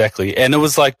stronger. Exactly. And it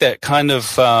was like that kind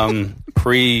of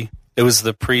it was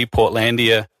the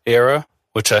pre-Portlandia era,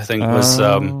 which I think was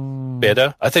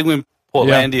better. I think when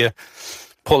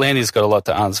Portlandia's got a lot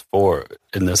to answer for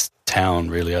in this town,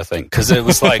 really, I think, because it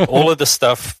was like all of the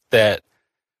stuff that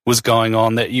was going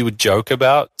on that you would joke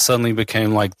about suddenly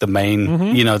became like the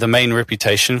main, the main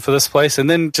reputation for this place. And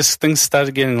then just things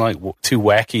started getting like too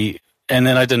wacky. And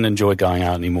then I didn't enjoy going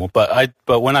out anymore. But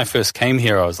when I first came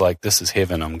here, I was like, this is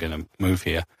heaven. I'm going to move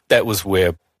here. That was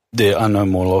where the Unknown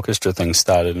Mortal Orchestra thing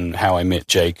started, and how I met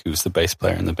Jake, who's the bass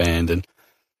player in the band. And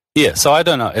yeah, so I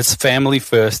don't know. It's family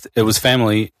first. It was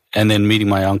family, and then meeting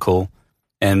my uncle.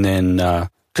 And then,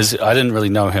 because I didn't really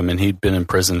know him, and he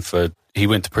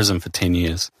went to prison for 10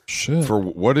 years. Shit. For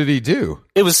what did he do?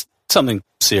 It was something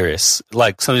serious,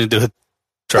 like something to do with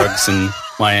drugs in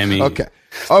Miami. Okay.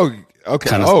 Oh, okay.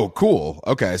 Kind of cool.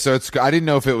 Okay, so I didn't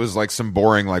know if it was like some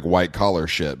boring like white collar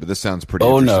shit, but this sounds pretty.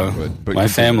 Oh interesting. no, but my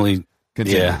family.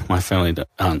 Continue. Yeah, my family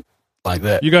aren't like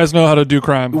that. You guys know how to do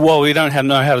crime. Well, we don't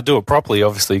know how to do it properly,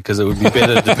 obviously, because it would be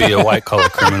better to be a white collar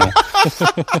criminal.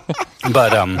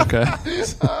 But okay,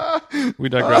 we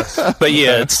digress. But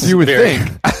yeah, it's you would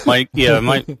think. I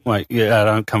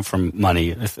don't come from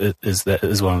money. If it is that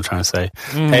is what I'm trying to say.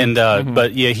 And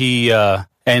but yeah,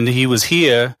 he was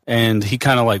here, and he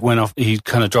kind of like went off. He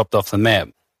kind of dropped off the map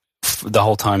the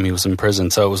whole time he was in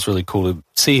prison. So it was really cool to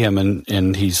see him,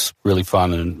 and he's really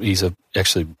fun, and he's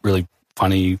actually really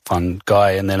fun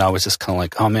guy. And then I was just kind of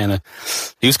like, oh man,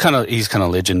 he's kind of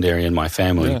legendary in my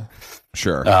family. Yeah.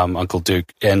 Sure. Uncle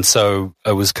Duke. And so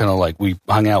it was kind of like we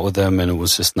hung out with him, and it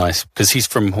was just nice because he's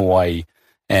from Hawaii,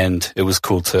 and it was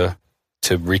cool to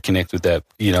reconnect with that,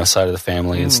 side of the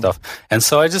family and stuff. And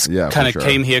so I just kind of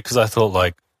came here because I thought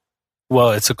like,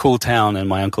 well, it's a cool town, and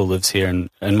my uncle lives here,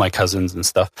 and my cousins and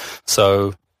stuff.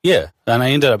 So yeah, and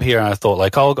I ended up here, and I thought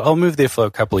like, I'll move there for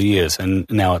a couple of years, and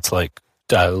now it's like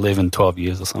 11, 12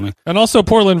 years or something. And also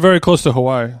Portland, very close to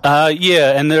Hawaii.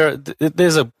 Yeah, and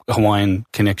there's a Hawaiian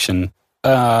connection.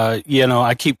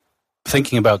 I keep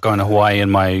thinking about going to Hawaii,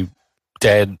 and my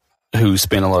dad, who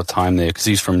spent a lot of time there, because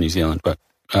he's from New Zealand, but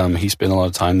he spent a lot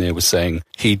of time there, was saying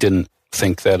he didn't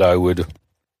think that I would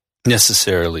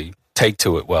necessarily take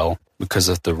to it well because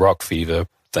of the rock fever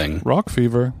thing. Rock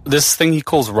fever? This thing he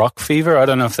calls rock fever, I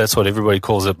don't know if that's what everybody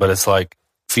calls it, but it's like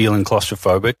feeling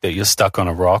claustrophobic, that you're stuck on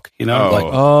a rock, on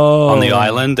the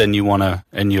island, and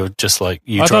you're just like,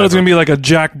 I thought it was going to be like a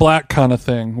Jack Black kind of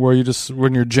thing, where you just,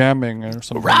 when you're jamming or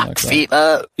something rock like fever.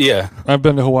 That. Yeah. I've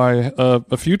been to Hawaii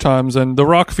a few times, and the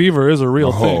rock fever is a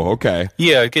real thing. Oh, okay.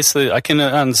 Yeah, I guess I can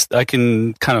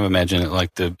kind of imagine it,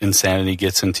 like the insanity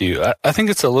gets into you. I think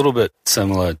it's a little bit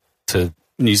similar to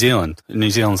New Zealand. New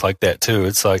Zealand's like that too.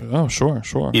 It's like, oh, sure.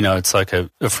 It's like a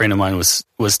friend of mine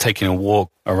was taking a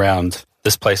walk around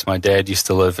this place my dad used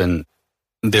to live in.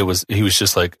 He was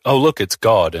just like, oh, look, it's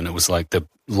God. And it was like the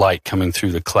light coming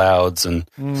through the clouds and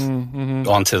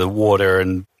onto the water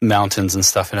and mountains and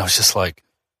stuff. And I was just like,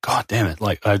 God damn it.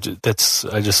 Like I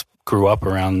just grew up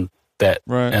around that.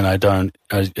 Right. And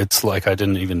it's like, I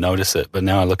didn't even notice it. But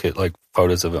now I look at like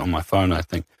photos of it on my phone, and I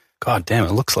think, God damn,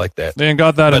 it looks like that. They ain't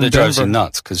got that in Denver. But it drives you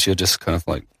nuts, because you're just kind of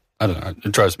like, I don't know.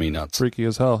 It drives me nuts. Freaky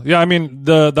as hell. Yeah, I mean,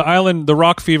 the island, the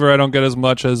rock fever, I don't get as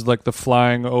much as like the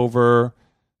flying over,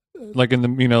 like in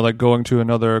the, like going to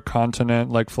another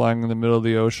continent, like flying in the middle of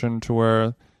the ocean to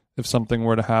where if something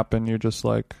were to happen, you're just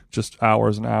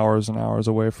hours and hours and hours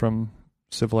away from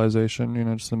civilization,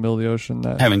 just in the middle of the ocean.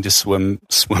 That having to swim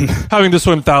having to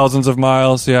swim thousands of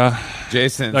miles. Yeah,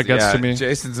 Jason, that gets to me.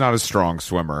 Jason's not a strong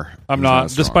swimmer. I'm not,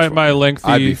 despite my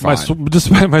lengthy,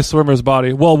 despite my swimmer's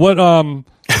body. Well, what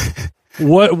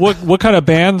kind of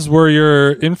bands were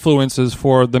your influences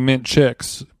for the Mint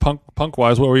Chicks? Punk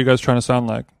wise, what were you guys trying to sound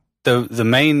like? The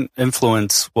main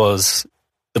influence was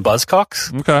the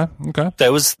Buzzcocks. Okay.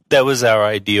 That was our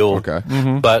ideal. Okay.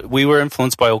 Mm-hmm. But we were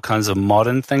influenced by all kinds of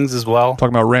modern things as well.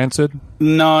 Talking about Rancid?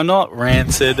 No, not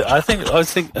Rancid. I think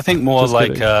more Just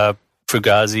like kidding.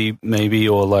 Fugazi maybe,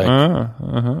 or like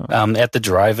At the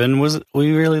Drive-In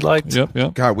we really liked.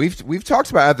 Yep. God, we've talked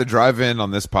about At the Drive-In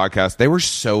on this podcast. They were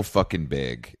so fucking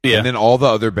big. Yeah. And then all the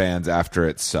other bands after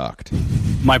it sucked.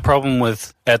 My problem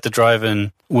with At the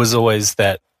Drive-In was always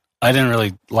that I didn't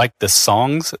really like the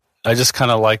songs. I just kind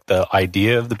of like the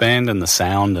idea of the band and the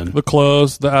sound and the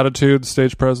clothes, the attitude, the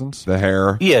stage presence, the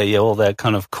hair. Yeah, all that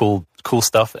kind of cool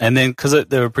stuff. And then because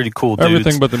they were pretty cool dudes.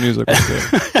 Everything but the music was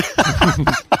good.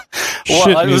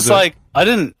 Well, I was like, I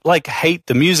didn't hate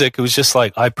the music. It was just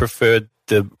like I preferred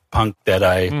the punk that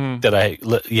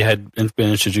you had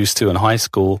been introduced to in high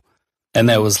school, and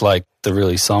that was like the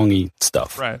really songy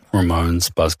stuff. Right. Ramones,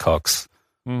 Buzzcocks,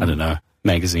 I don't know,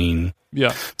 Magazine.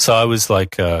 Yeah. So I was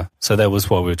like, so that was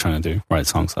what we were trying to do, write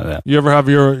songs like that. You ever have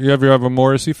a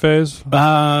Morrissey phase?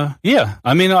 Yeah.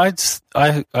 I mean, I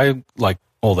like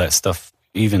all that stuff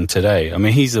even today. I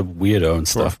mean, he's a weirdo and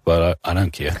stuff, but I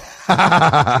don't care.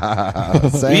 I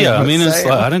mean, it's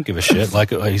like I don't give a shit. Like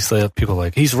people are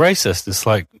like he's racist. It's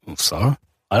like so.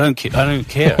 I don't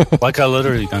care. Like I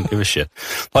literally don't give a shit.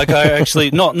 Like I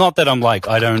actually not that I'm like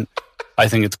I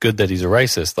think it's good that he's a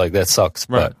racist. Like that sucks,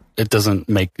 right. But it doesn't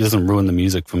ruin the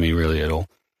music for me really at all.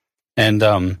 And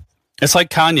it's like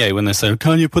Kanye when they say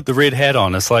Kanye put the red hat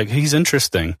on. It's like he's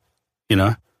interesting,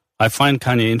 I find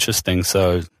Kanye interesting,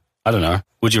 so I don't know.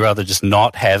 Would you rather just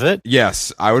not have it?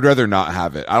 Yes, I would rather not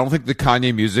have it. I don't think the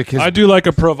Kanye music has... I do like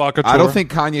a provocateur. I don't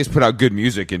think Kanye's put out good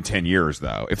music in 10 years,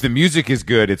 though. If the music is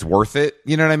good, it's worth it.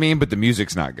 You know what I mean? But the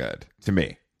music's not good, to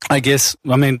me. I guess,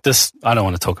 I mean, I don't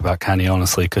want to talk about Kanye,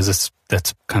 honestly, because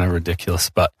that's kind of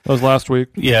ridiculous. But that was last week.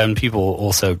 Yeah, and people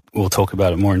also will talk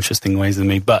about it more interesting ways than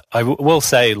me. But I will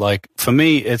say, like, for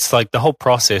me, it's like the whole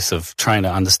process of trying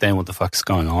to understand what the fuck's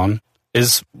going on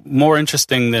is more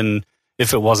interesting than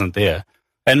if it wasn't there.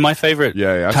 And my favorite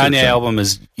Kanye album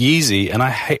is Yeezy, and I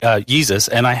hate Yeezus,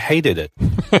 and I hated it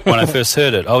when I first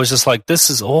heard it. I was just like, "This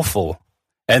is awful."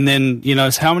 And then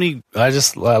it's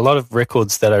a lot of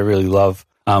records that I really love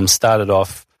started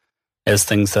off as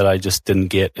things that I just didn't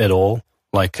get at all.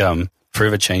 Like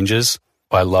 "Forever Changes"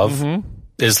 by Love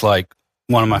is like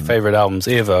one of my favorite albums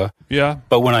ever. Yeah.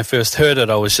 But when I first heard it,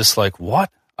 I was just like,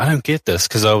 "What? I don't get this,"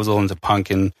 because I was all into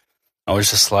punk, and I was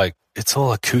just like, "It's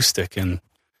all acoustic," and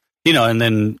and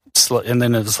then it's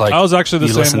like I was actually the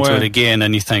you same listen way. to it again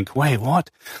and you think, wait, what?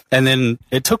 And then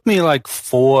it took me like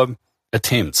 4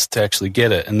 attempts to actually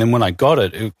get it. And then when I got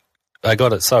it, I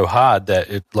got it so hard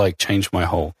that it like changed my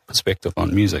whole perspective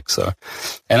on music. So,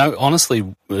 and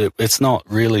honestly, it's not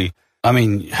really. I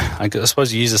mean, I suppose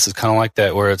Jesus is kind of like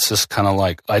that, where it's just kind of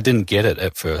like I didn't get it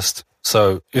at first.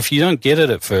 So if you don't get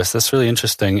it at first, that's really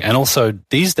interesting. And also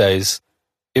these days,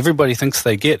 everybody thinks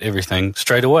they get everything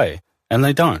straight away, and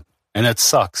they don't. And it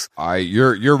sucks.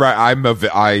 You're right.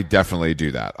 I definitely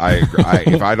do that. I agree.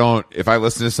 If I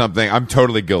listen to something, I'm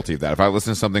totally guilty of that. If I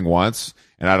listen to something once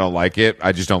and I don't like it,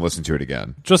 I just don't listen to it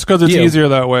again. Just because it's easier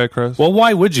that way, Chris. Well,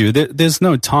 why would you? There's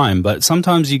no time, but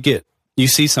sometimes you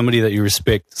see somebody that you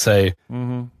respect say,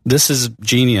 this is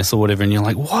genius or whatever, and you're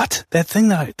like, what? That thing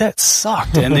that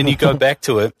sucked. And then you go back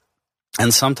to it,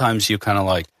 and sometimes you kind of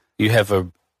like, you have a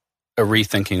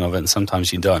rethinking of it, and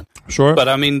sometimes you don't. Sure. But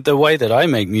I mean, the way that I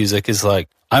make music is like,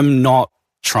 I'm not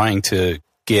trying to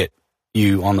get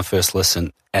you on the first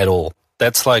listen at all.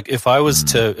 That's like, if it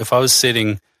was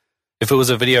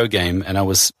a video game and I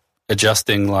was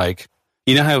adjusting, like,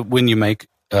 you know how when you make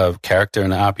a character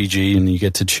in an RPG and you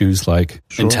get to choose like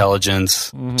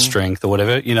intelligence, strength or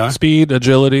whatever, speed,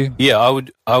 agility. Yeah.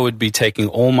 I would be taking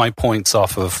all my points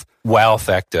off of wow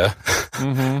factor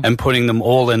and putting them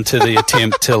all into the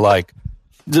attempt to like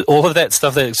all of that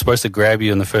stuff that's supposed to grab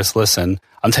you in the first listen.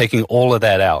 I'm taking all of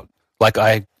that out. Like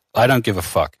I don't give a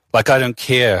fuck. Like I don't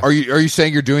care. Are you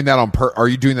saying you're doing that on Are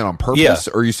you doing that on purpose? Yeah.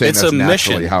 Or are you saying It's that's a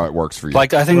naturally mission. how it works for you?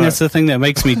 Like I think that's the thing that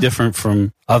makes me different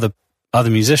from other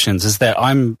musicians is that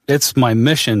it's my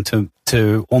mission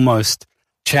to almost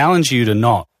challenge you to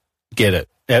not get it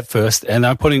at first. And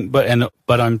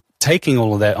but I'm taking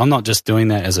all of that. I'm not just doing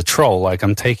that as a troll. Like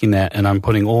I'm taking that and I'm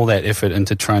putting all that effort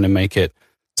into trying to make it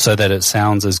so that it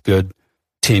sounds as good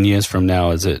 10 years from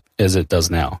now as it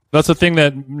does now. That's a thing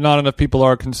that not enough people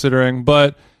are considering,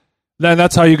 but then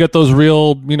that's how you get those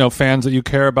real, fans that you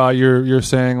care about. You're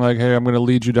saying like, hey, I'm going to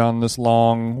lead you down this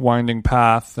long, winding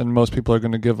path, and most people are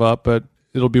going to give up, but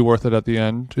it'll be worth it at the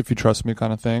end if you trust me,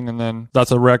 kind of thing. And then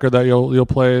that's a record that you'll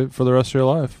play for the rest of your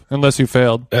life, unless you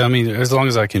failed. I mean, as long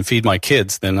as I can feed my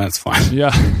kids, then that's fine.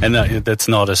 Yeah, and that's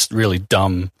not a really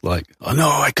dumb like, oh no,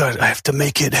 I have to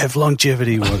make it have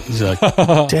longevity. He's like,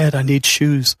 Dad, I need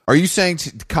shoes. Are you saying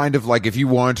kind of like if you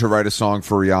wanted to write a song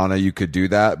for Rihanna, you could do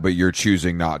that, but you're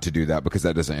choosing not to do that because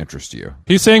that doesn't interest you?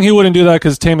 He's saying he wouldn't do that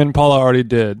because Tame Impala already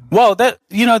did. Well,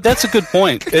 that's a good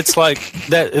point. It's like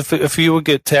that if you would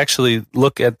get to actually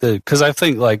look at because I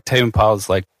think like Tame Impala is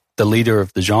like the leader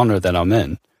of the genre that I'm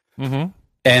in,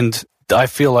 and I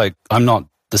feel like I'm not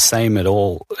the same at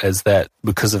all as that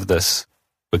because of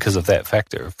that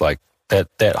factor of like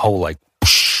that whole like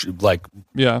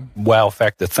wow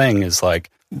factor thing is like.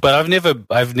 But I've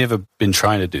never been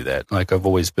trying to do that. Like I've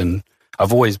always been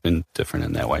different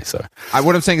in that way. So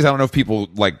what I'm saying is I don't know if people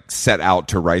like set out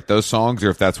to write those songs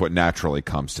or if that's what naturally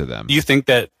comes to them. You think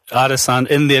that artists aren't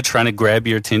in there trying to grab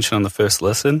your attention on the first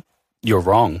listen? You're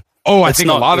wrong. Oh, I think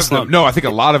a lot of them. No, I think a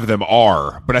lot of them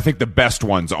are, but I think the best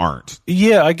ones aren't.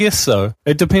 Yeah, I guess so.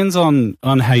 It depends on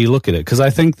how you look at it. Because I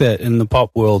think that in the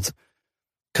pop world,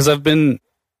 because I've been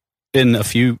in a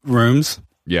few rooms,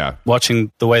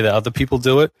 watching the way that other people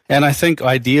do it, and I think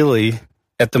ideally,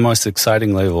 at the most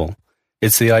exciting level,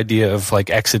 it's the idea of like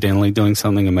accidentally doing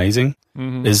something amazing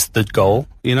is the goal,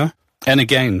 And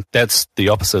again, that's the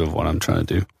opposite of what I'm trying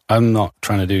to do. I'm not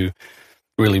trying to do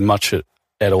really much at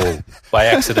all by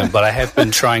accident, but I have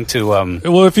been trying to.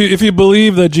 Well, if you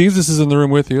believe that Jesus is in the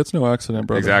room with you, it's no accident,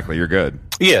 brother. Exactly, you're good.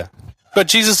 Yeah, but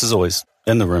Jesus is always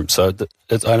in the room, so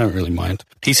I don't really mind.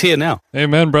 He's here now.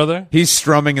 Amen, brother. He's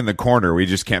strumming in the corner. We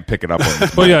just can't pick it up.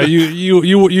 But yeah,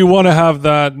 you want to have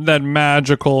that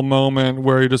magical moment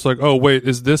where you're just like, oh wait,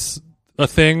 is this a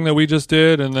thing that we just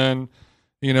did? And then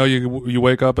you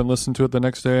wake up and listen to it the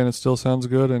next day, and it still sounds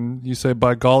good, and you say,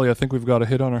 by golly, I think we've got a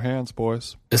hit on our hands,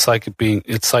 boys. It's like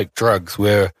drugs,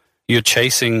 where you're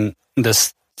chasing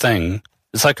this thing.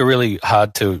 It's like a really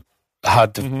hard to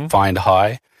find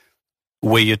high,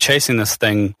 where you're chasing this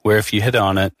thing where if you hit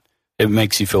on it, it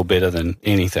makes you feel better than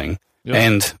anything.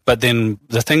 Yep. But then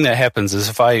the thing that happens is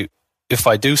if I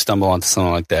do stumble onto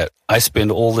something like that, I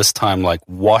spend all this time like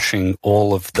washing out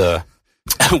all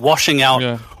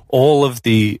of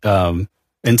the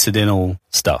incidental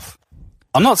stuff.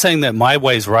 I'm not saying that my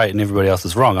way's right and everybody else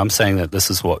is wrong. I'm saying that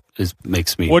this is what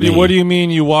makes me. What do you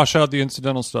mean you wash out the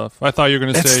incidental stuff? I thought you were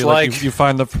going to say like you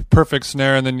find the perfect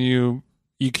snare and then you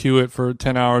EQ it for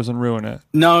 10 hours and ruin it.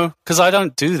 No, because I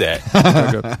don't do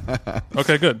that.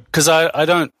 Okay, good. Because I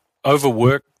don't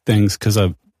overwork things because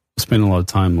I spend a lot of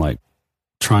time like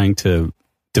trying to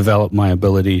develop my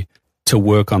ability to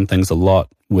work on things a lot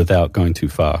without going too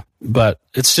far. But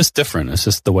it's just different. It's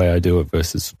just the way I do it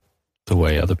versus the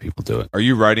way other people do it. Are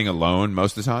you writing alone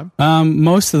most of the time?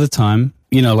 Most of the time.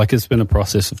 Like it's been a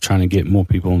process of trying to get more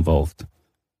people involved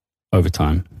over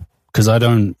time. Because I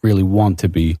don't really want to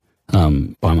be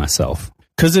by myself.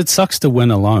 Because it sucks to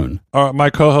win alone. My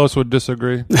co-host would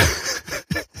disagree.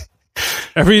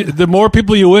 The more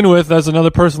people you win with, that's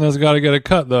another person that's got to get a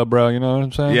cut, though, bro. You know what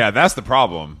I'm saying? Yeah, that's the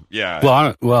problem. Yeah.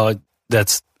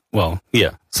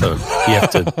 Yeah. So you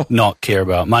have to not care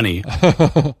about money.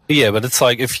 Yeah, but it's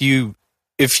like if you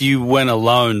win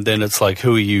alone, then it's like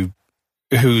who are you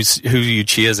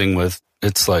cheersing with?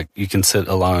 It's like you can sit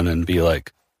alone and be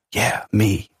like, yeah,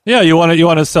 me. Yeah, you want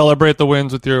to celebrate the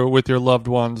wins with your loved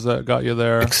ones that got you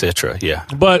there, etc. Yeah,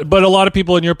 but a lot of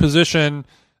people in your position,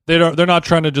 they're not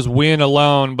trying to just win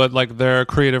alone, but like their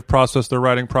creative process, their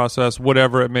writing process,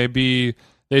 whatever it may be,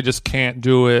 they just can't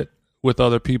do it with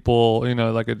other people.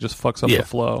 Like it just fucks up the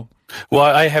flow. Well,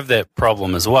 I have that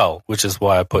problem as well, which is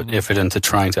why I put effort into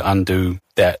trying to undo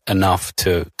that enough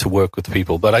to work with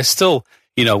people. But I still,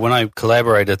 when I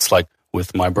collaborate, it's like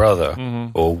with my brother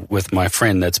or with my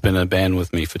friend that's been in a band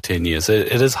with me for 10 years.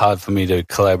 It is hard for me to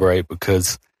collaborate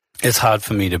because it's hard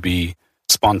for me to be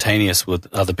spontaneous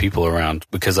with other people around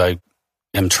because I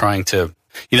am trying to,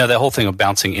 that whole thing of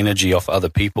bouncing energy off other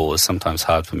people is sometimes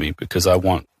hard for me because I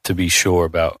want to be sure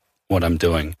about what I'm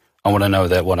doing. I want to know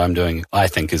that what I'm doing I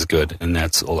think is good, and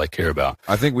that's all I care about.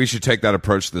 I think we should take that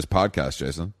approach to this podcast,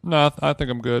 Jason. No, I think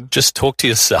I'm good. Just talk to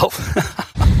yourself.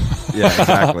 Yeah,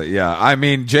 exactly. Yeah. I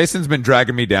mean, Jason's been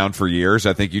dragging me down for years.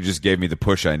 I think you just gave me the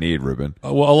push I need, Ruben.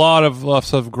 Well, a lot of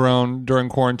us have grown during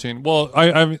quarantine. Well,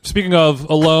 I'm speaking of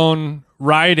alone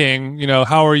writing,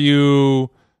 how are you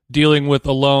dealing with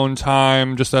alone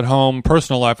time just at home,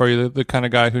 personal life? Are you the kind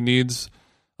of guy who needs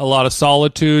a lot of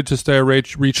solitude to stay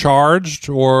recharged,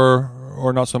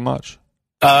 or not so much?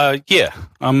 Yeah.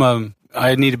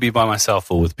 I need to be by myself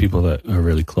or with people that are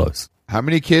really close. How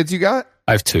many kids you got?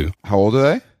 I have 2. How old are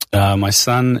they? My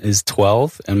son is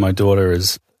 12 and my daughter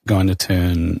is going to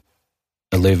turn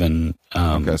 11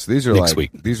 Okay, so these are next like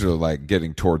week. These are like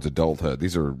getting towards adulthood.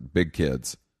 These are big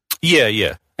kids.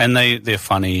 Yeah. And they're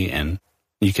funny and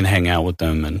you can hang out with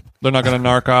them, and They're not going to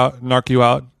narc you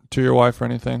out to your wife or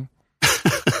anything?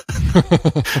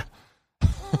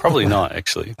 probably not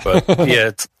actually. But yeah,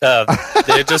 it's,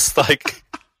 they're just like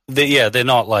they're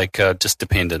not like just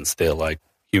dependents. They're like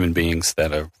human beings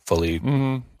that are fully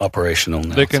operational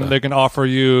now. They can offer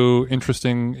you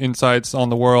interesting insights on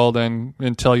the world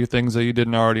and tell you things that you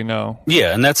didn't already know.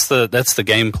 Yeah, and that's the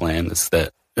game plan. Is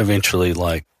that eventually,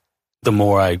 like, the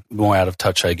more out of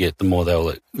touch I get, the more they'll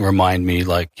like, remind me,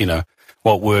 like, you know,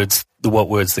 what words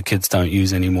the kids don't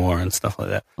use anymore and stuff like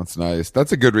that. That's nice.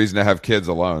 That's a good reason to have kids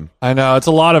alone. I know, it's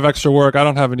a lot of extra work. I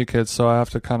don't have any kids, so I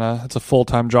have to it's a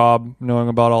full-time job knowing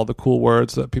about all the cool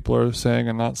words that people are saying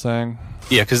and not saying.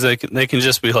 Yeah, because they can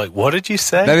just be like, what did you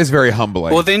say? That is very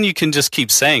humbling. Well, then you can just keep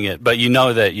saying it, but you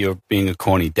know that you're being a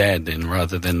corny dad then,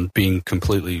 rather than being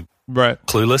completely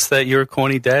clueless that you're a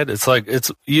corny dad. It's like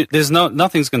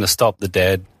nothing's going to stop the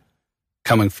dad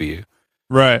coming for you.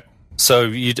 Right.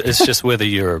 So it's just whether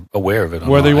you're aware of it or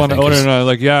whether not, you want to own it or not.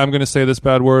 Like, yeah, I'm going to say this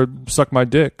bad word, suck my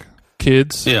dick.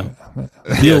 Kids. Yeah.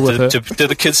 Deal with it. Do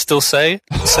the kids still say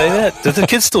that? Do the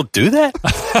kids still do that?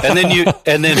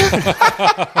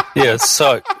 Yeah,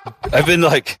 so I've been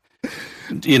like,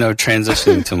 you know,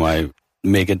 transitioning to my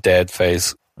mega dad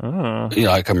phase. Oh. You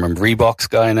know, like I'm a Reeboks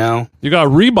guy now. You got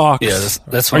Reeboks. Yeah,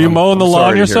 that's Are you mowing the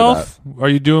lawn yourself? Are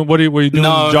you doing were you doing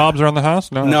jobs around the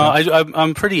house? No,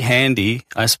 I'm pretty handy,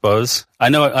 I suppose. I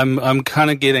know I'm kind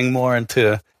of getting more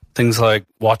into things like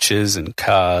watches and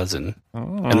cars and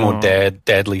more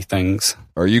dadly things.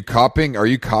 Are you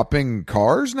copping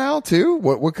cars now too?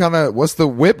 What's the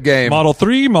whip game? Model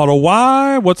 3, Model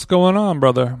Y, what's going on,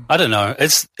 brother? I don't know.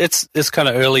 It's kind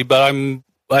of early, but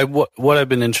what I've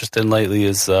been interested in lately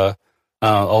is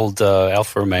old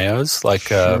Alfa Romeos, like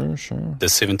the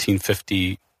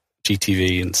 1750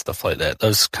 GTV and stuff like that.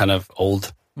 Those kind of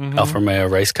old Alfa Romeo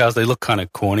race cars. They look kind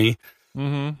of corny.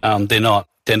 They're not.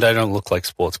 They don't look like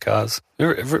sports cars.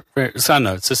 So I don't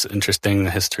know. It's just interesting,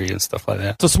 the history and stuff like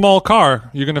that. It's a small car.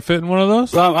 You're gonna fit in one of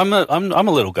those? Well, I'm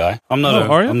a little guy. I'm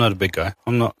not a big guy.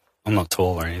 I'm not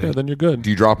tall or anything. Yeah, then you're good.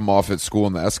 Do you drop them off at school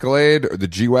in the Escalade or the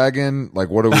G-Wagon? Like,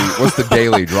 what's the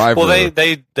daily driver? Well, they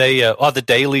the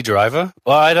daily driver.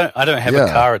 Well, I don't have a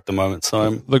car at the moment, so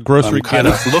I'm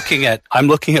looking at what I'm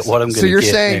going to get. So you're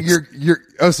saying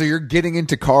next. you're getting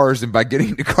into cars, and by getting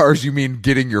into cars, you mean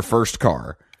getting your first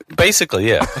car? Basically,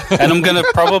 yeah. And I'm going to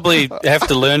probably have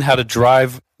to learn how to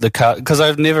drive the car, because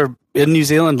I've never, in New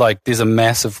Zealand, like, there's a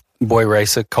massive boy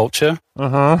racer culture.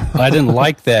 I didn't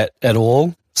like that at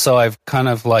all. So I've kind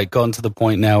of like gotten to the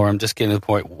point now where I'm just getting to the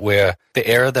point where the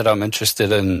era that I'm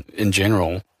interested in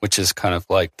general, which is kind of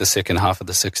like the second half of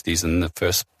the 60s and the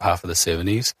first half of the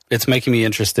 70s, it's making me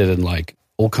interested in like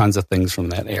all kinds of things from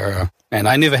that era. And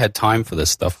I never had time for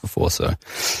this stuff before. So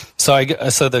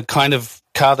the kind of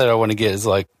car that I want to get is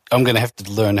like, I'm going to have to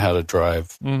learn how to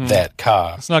drive that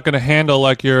car. It's not going to handle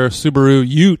like your Subaru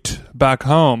Ute back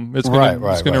home. It's going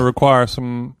to require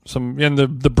some in the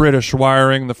British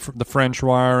wiring, the French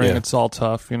wiring. Yeah. It's all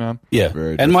tough, you know. Yeah,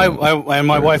 and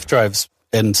my wife drives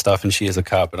and stuff, and she has a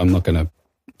car, but I'm not going to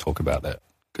talk about that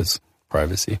because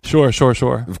privacy. Sure.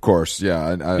 Of course,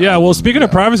 yeah. Well, speaking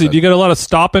of privacy, do you get a lot of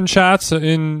stop and chats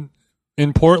in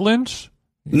Portland?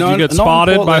 No, you get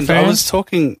spotted by fans?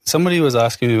 Somebody was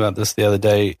asking me about this the other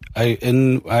day.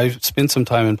 I spent some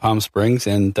time in Palm Springs,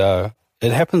 and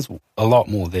it happens a lot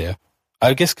more there.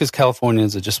 I guess because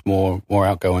Californians are just more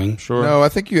outgoing. Sure. No, I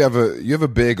think you have a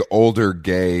big older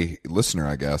gay listener,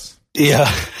 I guess.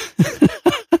 Yeah.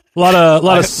 A lot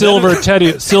of silver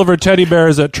teddy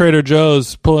bears at Trader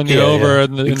Joe's pulling you over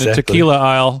in the tequila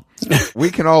aisle. We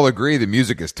can all agree the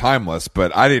music is timeless,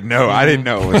 but I didn't know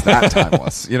it was that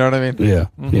timeless. You know what I mean?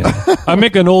 Yeah. I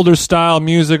make an older style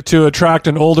music to attract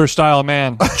an older style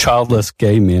man. Childless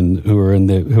gay men who are in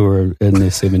their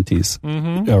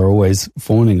 70s are always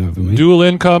fawning over me. Dual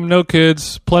income, no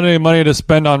kids, plenty of money to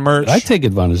spend on merch. I take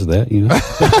advantage of that, you know.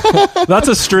 That's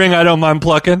a string I don't mind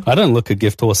plucking. I don't look a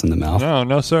gift horse in the mouth.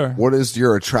 No, sir. What is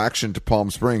your attraction to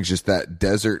Palm Springs? Just that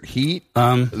desert heat?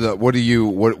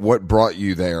 What brought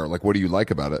you there? Like, what do you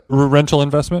like about it? Rental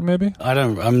investment, maybe?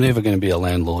 I'm never going to be a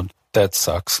landlord. That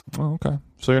sucks. Oh, okay.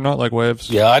 So you're not like Waves?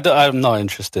 Yeah, I'm not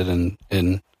interested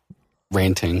in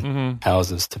renting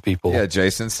houses to people. Yeah,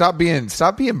 Jason, stop being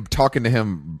talking to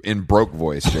him in broke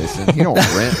voice, Jason. He don't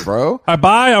rent, bro. I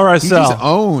buy or I sell. He just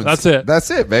owns.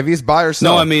 That's it. Maybe he's buy or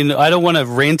sell. No, I mean, I don't want to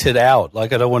rent it out.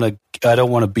 Like, I don't want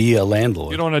to be a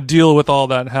landlord. You don't want to deal with all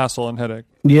that hassle and headache.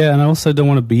 Yeah, and I also don't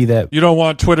want to be that. You don't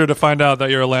want Twitter to find out that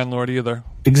you're a landlord either.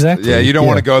 Exactly. Yeah, you don't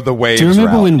want to go the Waves Do you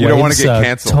remember route. when You don't want Waves to get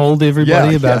canceled. told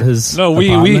everybody about his No,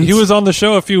 apartments? he was on the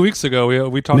show a few weeks ago.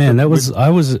 We talked. Man, I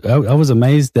was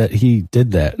amazed that he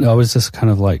did that. I was just kind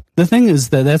of like, the thing is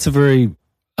that's a very,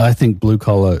 I think, blue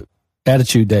collar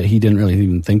attitude that he didn't really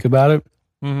even think about it.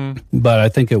 Mm-hmm. But I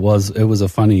think it was a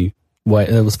funny way.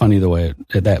 It was funny the way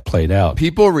that played out.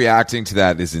 People reacting to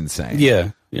that is insane.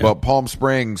 Yeah. But Palm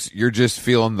Springs, you're just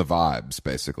feeling the vibes,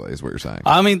 basically, is what you're saying.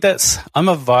 I mean, I'm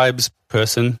a vibes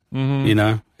person, you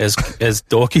know, as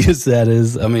dorky as that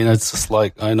is. I mean, it's just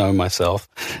like, I know myself.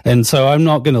 And so I'm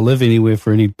not going to live anywhere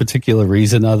for any particular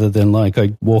reason other than like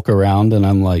I walk around and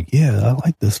I'm like, yeah, I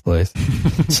like this place.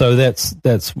 So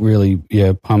that's really,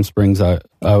 Palm Springs.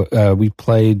 We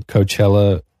played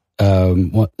Coachella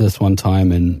this one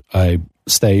time and I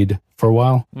stayed for a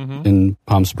while in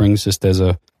Palm Springs just as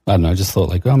I don't know, I just thought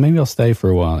like, oh, maybe I'll stay for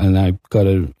a while. And I got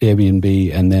an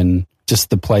Airbnb, and then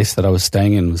just the place that I was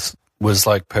staying in was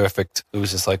like perfect. It was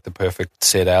just like the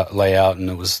perfect layout,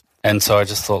 and so I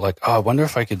just thought like, oh, I wonder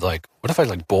if I could what if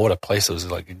I bought a place that was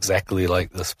like exactly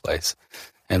like this place.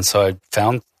 And so I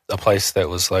found a place that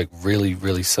was like really,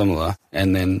 really similar,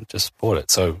 and then just bought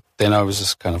it. So then I was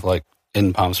just kind of like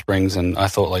in Palm Springs, and I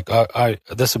thought like,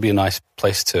 this would be a nice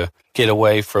place to get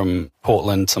away from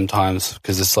Portland sometimes,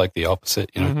 because it's like the opposite,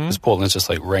 you know, because Portland's just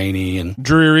like rainy and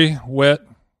dreary, wet,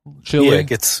 chilly.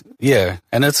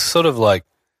 And it's sort of like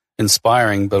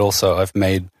inspiring, but also I've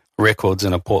made records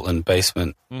in a Portland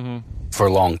basement for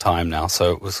a long time now,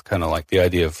 so it was kind of like the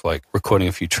idea of like recording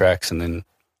a few tracks and then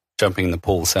jumping in the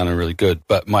pool sounded really good.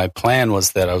 But my plan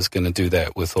was that I was going to do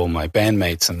that with all my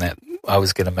bandmates, and that I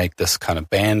was going to make this kind of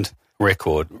band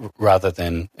record rather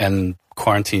than, and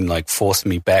quarantine like forced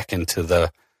me back into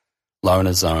the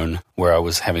loner zone where I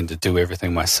was having to do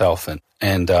everything myself, and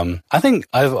I think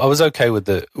I was okay with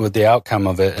the outcome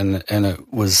of it, and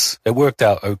it worked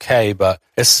out okay, but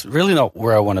it's really not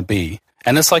where I want to be.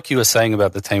 And it's like you were saying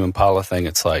about the Tame Impala thing,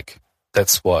 it's like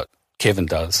that's what Kevin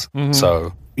does.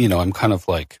 So, you know, I'm kind of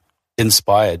like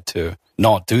inspired to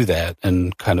not do that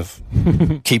and kind of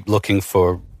keep looking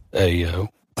for a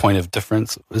point of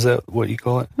difference. Is that what you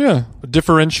call it? Yeah, a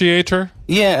differentiator.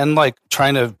 Yeah, and like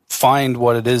trying to find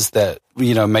what it is that,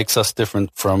 you know, makes us different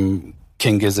from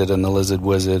King Gizzard and the Lizard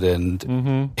Wizard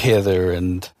and Heather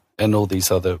and all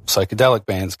these other psychedelic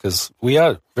bands, because we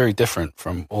are very different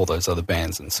from all those other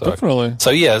bands. And so definitely. So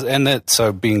yeah, and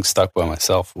so being stuck by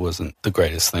myself wasn't the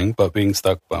greatest thing, but being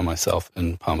stuck by myself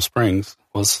in Palm Springs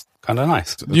was kind of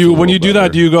nice. When you do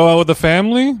that, do you go out with the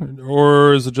family,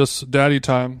 or is it just daddy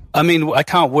time? I mean, I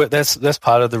can't work. That's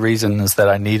part of the reason is that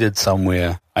I needed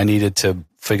somewhere. I needed to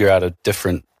figure out a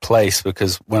different place,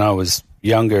 because when I was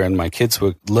younger and my kids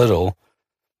were little,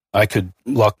 I could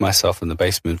lock myself in the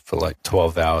basement for like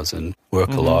 12 hours and work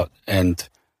a lot. And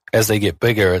as they get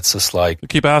bigger, it's just like they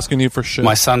keep asking you for shit.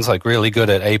 My son's like really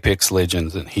good at Apex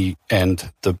Legends, and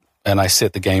I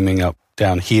set the gaming up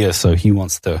down here, so he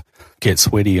wants to get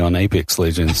sweaty on Apex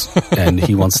Legends, and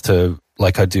he wants to,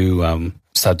 like I do,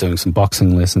 start doing some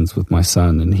boxing lessons with my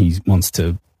son, and he's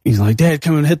like, Dad,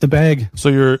 come and hit the bag. So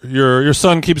your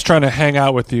son keeps trying to hang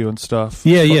out with you and stuff.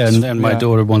 Yeah, and my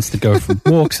daughter wants to go for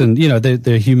walks, and you know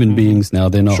they're human beings now.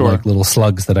 They're not like little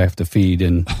slugs that I have to feed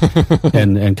and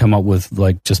and come up with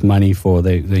like just money for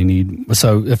they need.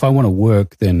 So if I want to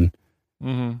work, then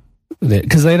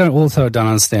because they don't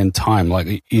understand time.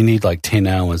 Like you need like 10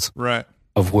 hours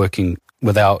of working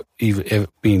without even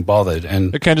being bothered.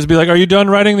 And it can't just be like, are you done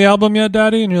writing the album yet,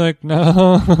 Daddy? And you're like,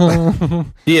 no.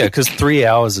 Yeah, because 3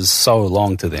 hours is so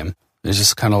long to them. It's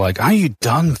just kind of like, are you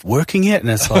done working yet? And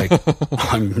it's like,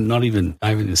 I haven't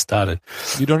even started.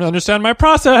 You don't understand my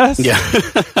process. Yeah.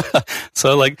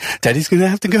 So like, Daddy's going to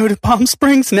have to go to Palm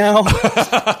Springs now.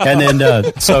 And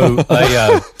then, so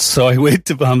I went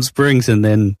to Palm Springs, and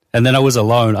then I was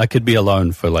alone. I could be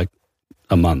alone for like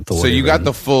a month or so whatever. You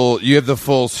have the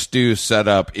full stew set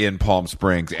up in Palm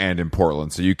Springs and in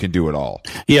Portland, so you can do it all.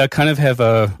 Yeah, I kind of have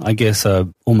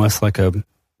almost like a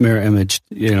mirror image,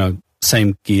 you know,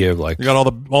 same gear. Like you got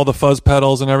all the fuzz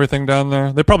pedals and everything down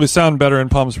there. They probably sound better in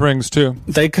Palm Springs too.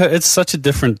 It's such a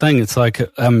different thing. It's like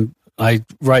I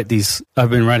write these. I've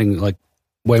been writing like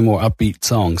way more upbeat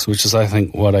songs, which is I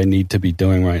think what I need to be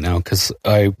doing right now, because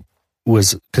I'm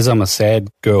a sad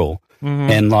girl,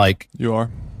 and like you are.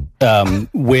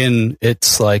 When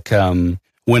it's like when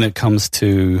it comes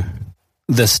to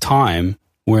this time.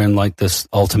 We're in like this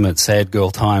ultimate sad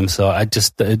girl time. So I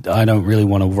don't really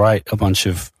want to write a bunch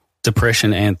of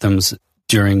depression anthems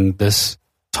during this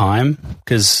time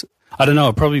because I don't know,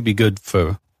 it'd probably be good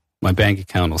for my bank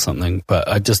account or something, but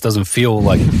it just doesn't feel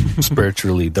like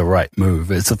spiritually the right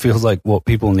move. It feels like what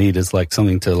people need is like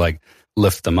something to like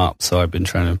lift them up. So I've been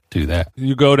trying to do that.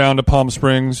 You go down to Palm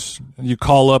Springs, you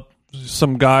call up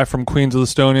some guy from Queens of the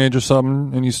Stone Age or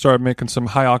something, and you start making some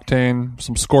high octane,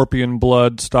 some Scorpion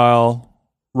Blood style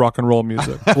rock and roll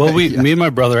music. Well, me and my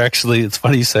brother actually, it's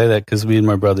funny you say that because me and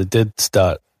my brother did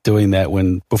start doing that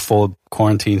before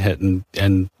quarantine hit,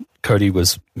 and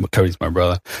Cody's my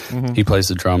brother. Mm-hmm. He plays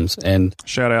the drums, and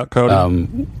shout out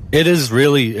Cody. It is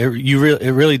really, it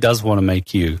really does want to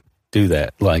make you do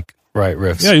that, like write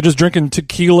riffs. Yeah, you're just drinking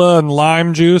tequila and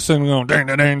lime juice and going ding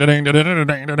ding ding ding ding ding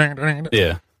ding ding ding.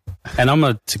 Yeah, and I'm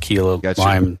a tequila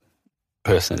lime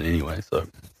person anyway, so.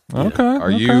 Okay. Are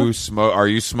you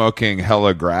smoking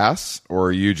hella grass, or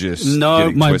are you just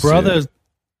my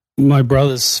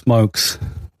brother smokes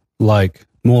like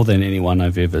more than anyone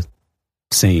I've ever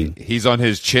seen. He's on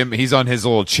his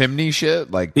little chimney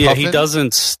shit, like yeah, puffing? He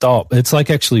doesn't stop. It's like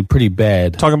actually pretty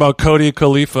bad. Talking about Cody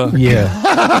Khalifa.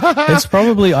 Yeah, it's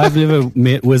probably I've never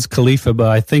met Wiz Khalifa, but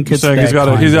I think it's saying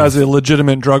he has a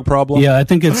legitimate drug problem. Yeah, I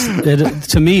think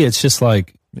to me it's just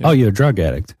like oh, you're a drug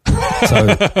addict. So,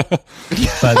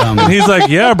 but he's like,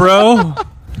 yeah, bro.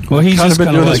 Well, he's kind just of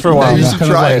been doing this for a while.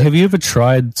 Have you ever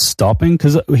tried stopping?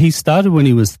 Because he started when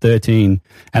he was 13,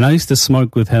 and I used to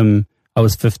smoke with him. I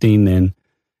was 15 then,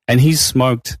 and he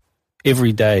smoked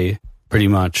every day, pretty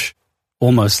much,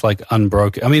 almost like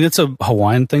unbroken. I mean, it's a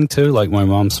Hawaiian thing too. Like my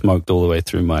mom smoked all the way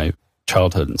through my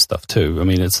childhood and stuff too. I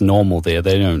mean, it's normal there.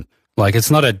 They don't like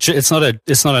it's not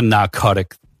a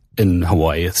narcotic in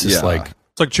Hawaii. It's just like.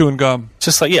 It's like chewing gum.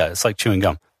 It's like chewing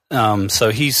gum.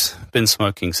 So he's been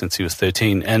smoking since he was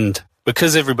 13. And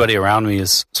because everybody around me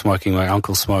is smoking, my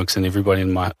uncle smokes and everybody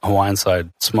in my Hawaiian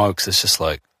side smokes, it's just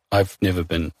like I've never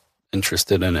been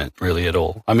interested in it really at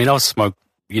all. I mean, I'll smoke,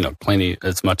 plenty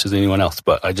as much as anyone else,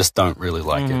 but I just don't really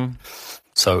like it.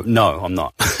 So no, I'm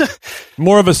not.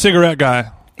 More of a cigarette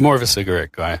guy. More of a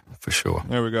cigarette guy, for sure.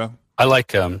 There we go. I like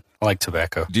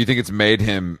tobacco. Do you think it's made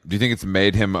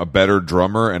him a better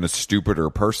drummer and a stupider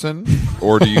person,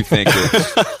 or do you think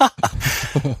it's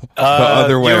the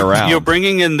other way around? You're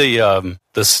bringing in the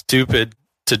stupid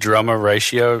to drummer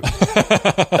ratio.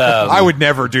 I would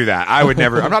never do that. I would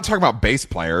never. I'm not talking about bass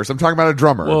players. I'm talking about a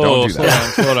drummer. Whoa, don't do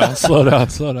that.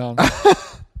 Slow down.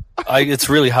 It's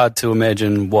really hard to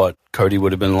imagine what Cody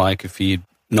would have been like if he'd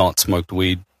not smoked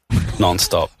weed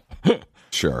nonstop.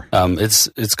 Sure.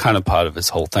 It's kind of part of his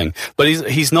whole thing. But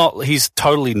he's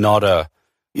totally not a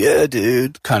yeah,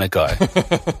 dude kind of guy.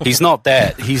 He's not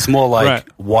that. He's more like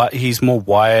he's more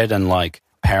wired and like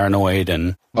paranoid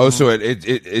and so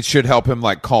it should help him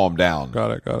like calm down.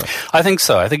 Got it. I think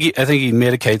so. I think he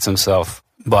medicates himself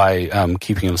by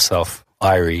keeping himself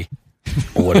irie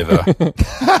or whatever.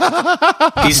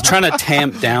 He's trying to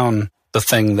tamp down the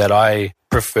thing that I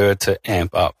prefer to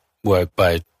amp up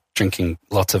by drinking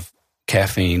lots of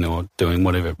caffeine or doing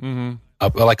whatever. Mm-hmm.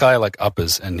 I like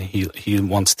uppers, and he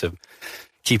wants to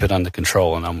keep it under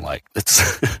control, and I'm like,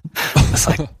 it's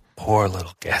like pour a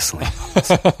little gasoline.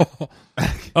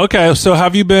 Okay, so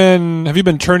have you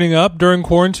been turning up during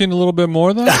quarantine a little bit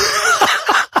more then?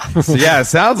 Yeah, it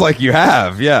sounds like you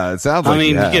have. Yeah, it sounds like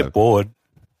you have. get bored.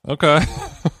 Okay.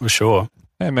 For sure.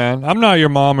 Hey, man, I'm not your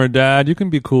mom or dad. You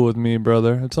can be cool with me,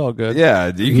 brother. It's all good.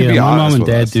 Yeah, you can be honest. My mom and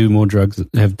dad us.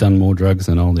 have done more drugs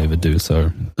than I'll ever do.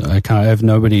 So I can't have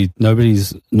nobody's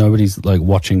like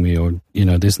watching me, or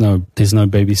there's no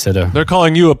babysitter. They're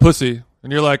calling you a pussy,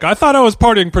 and you're like, I thought I was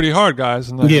partying pretty hard, guys.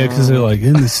 And yeah, because they're like,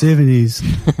 in the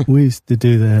 70s, we used to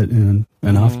do that in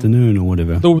an afternoon or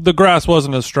whatever. The grass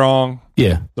wasn't as strong.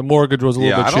 Yeah, the mortgage was a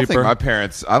little bit cheaper. I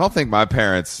don't think my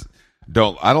parents.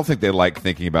 I don't think they like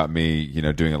thinking about me,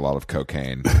 doing a lot of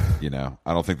cocaine. I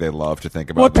don't think they love to think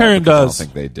about what parent does. I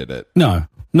don't think they did it. No.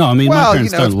 I mean, my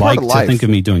parents don't like to think of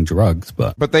me doing drugs,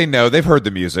 but they know. They've heard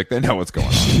the music. They know what's going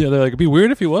on. Yeah, they're like, it'd be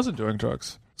weird if he wasn't doing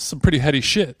drugs. Some pretty heady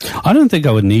shit. I don't think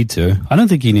I would need to. I don't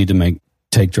think you need to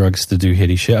take drugs to do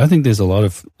heady shit. I think there's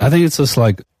I think it's just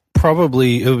like,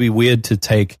 probably it would be weird to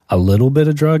take a little bit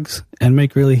of drugs and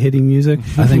make really heady music.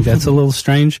 I think that's a little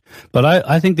strange. But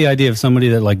I think the idea of somebody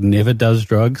that like never does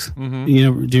drugs, do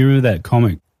you remember that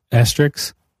comic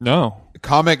Asterix? No.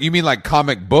 Comic? You mean like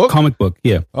comic book? Comic book,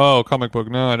 yeah. Oh, comic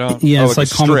book. No, I don't. Yeah, it's like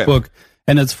comic book.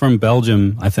 And it's from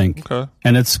Belgium, I think. Okay.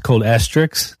 And it's called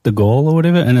Asterix, the Gaul or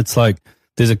whatever. And it's like,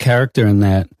 there's a character in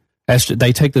that.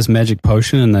 They take this magic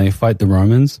potion and they fight the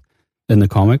Romans in the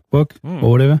comic book or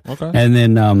whatever. Okay. And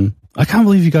then I can't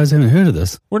believe you guys haven't heard of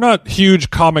this. We're not huge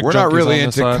comic. We're not junkies really on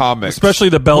this into side, comics. especially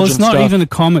the Belgian Well, it's not stuff. even a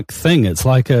comic thing. It's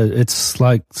like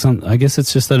some. I guess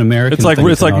it's just an American. It's like thing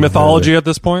it's to like not have heard of mythology it. at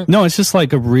this point. No, it's just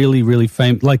like a really, really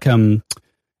famous. Like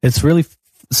it's really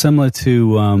similar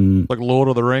to Like Lord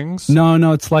of the Rings.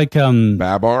 No, it's like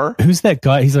Babar? who's that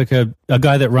guy? He's like a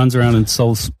guy that runs around and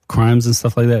solves crimes and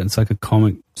stuff like that. It's like a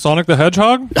comic. Sonic the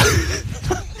Hedgehog.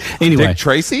 Anyway, Dick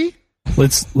Tracy?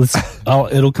 let's.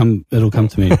 It'll come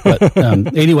to me. But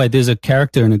anyway, there's a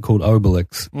character in it called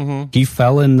Obelix. Mm-hmm. He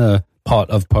fell in the pot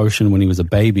of potion when he was a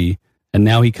baby, and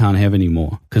now he can't have any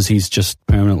more because he's just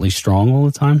permanently strong all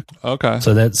the time. Okay.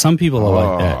 So that some people are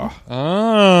like that.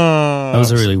 Oh. That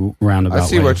was a really roundabout. I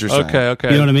see way. what you're saying. Okay.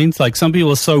 You know what I mean? It's like some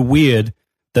people are so weird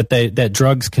that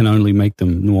drugs can only make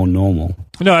them more normal.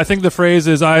 No, I think the phrase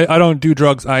is I don't do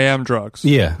drugs. I am drugs.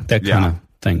 Yeah, that kind of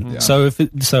thing. Yeah. So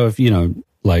if you know,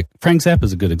 like Frank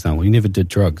Zappa's a good example. He never did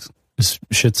drugs. This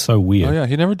shit's so weird. Oh yeah,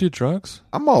 he never did drugs.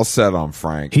 I'm all set on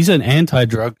Frank. He's an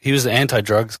anti-drug. He was an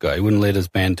anti-drugs guy. He wouldn't let his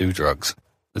band do drugs.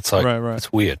 It's like Right.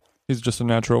 it's weird. He's just a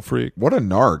natural freak. What a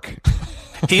narc.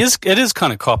 He is. It is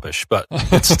kind of coppish, but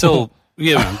it's still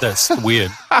that's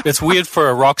weird. It's weird for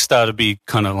a rock star to be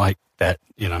kind of like that.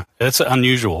 You know, it's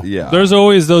unusual. Yeah. There's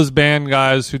always those band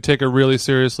guys who take it really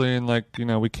seriously and like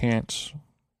we can't.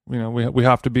 We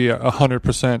have to be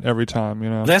 100% every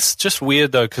time. That's just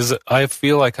weird though, because I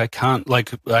feel like I can't.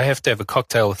 Like I have to have a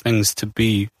cocktail of things to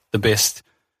be the best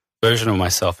version of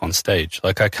myself on stage.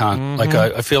 Like I can't. Mm-hmm. Like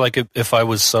I feel like if I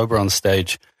was sober on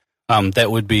stage, that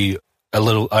would be a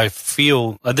little. I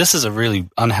feel this is a really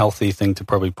unhealthy thing to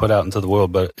probably put out into the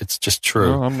world, but it's just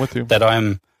true. No, I'm with you. That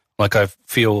I'm like I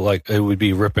feel like it would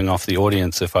be ripping off the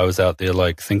audience if I was out there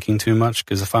like thinking too much.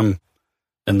 Because if I'm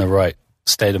in the right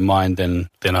state of mind, then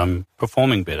I'm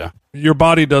performing better. Your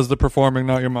body does the performing,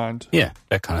 not your mind. Yeah,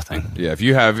 that kind of thing. Yeah, if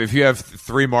you have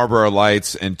 3 Marlboro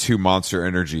Lights and 2 Monster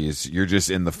Energies, you're just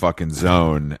in the fucking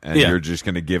zone, and you're just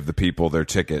going to give the people their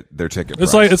ticket.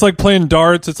 It's like playing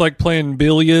darts. It's like playing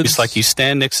billiards. It's like you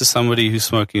stand next to somebody who's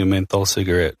smoking a menthol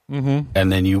cigarette, and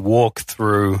then you walk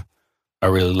through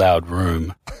a really loud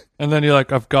room, and then you're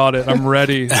like, I've got it. I'm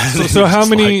ready. And so you're how just,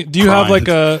 many like, do you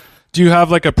have? Do you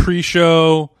have like a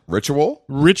pre-show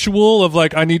ritual of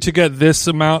like I need to get this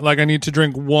amount? Like I need to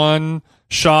drink 1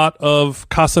 shot of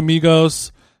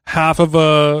Casamigos, half of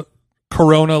a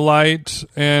Corona Light,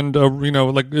 and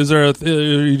like is there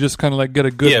you just kind of like get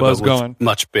a good buzz but with going?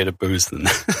 much better booze than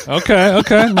that. Okay.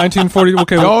 1940.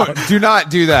 Okay. Do not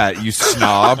do that, you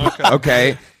snob.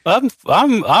 Okay. I'm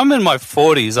in my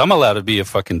 40s. I'm allowed to be a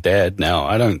fucking dad now.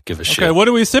 I don't give a shit. Okay, what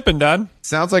are we sipping, Dad?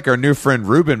 Sounds like our new friend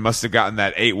Ruben must have gotten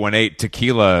that 818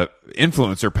 tequila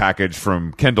influencer package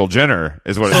from Kendall Jenner,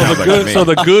 is what it sounds like to me. So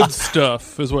the good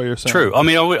stuff is what you're saying. True. I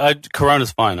mean,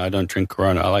 Corona's fine. I don't drink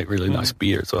Corona. I like really nice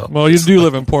beer as well. Well, you do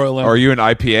live in Portland. Are you an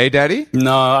IPA daddy?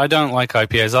 No, I don't like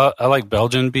IPAs. I like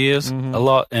Belgian beers a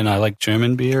lot, and I like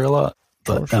German beer a lot.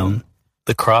 But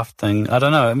the craft thing, I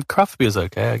don't know. Craft beer's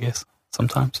okay, I guess.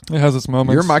 Sometimes it has its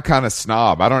moments. You're my kind of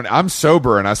snob. I'm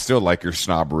sober and I still like your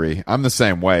snobbery. I'm the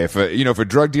same way. If a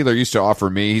drug dealer used to offer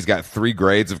me, he's got 3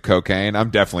 grades of cocaine, I'm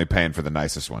definitely paying for the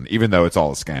nicest one, even though it's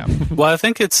all a scam. Well, I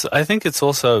think it's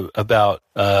also about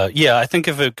I think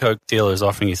if a coke dealer is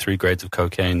offering you 3 grades of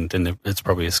cocaine, then it's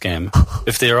probably a scam.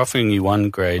 If they're offering you 1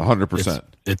 grade, 100%.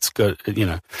 It's good,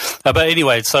 But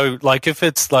anyway, so like if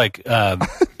it's like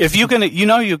if you're gonna,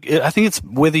 I think it's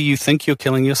whether you think you're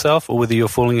killing yourself or whether you're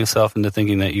fooling yourself into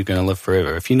thinking that you're going to live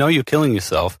forever. If you know you're killing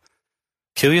yourself,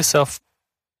 kill yourself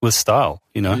with style.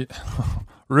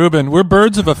 Ruben, we're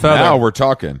birds of a feather. Now we're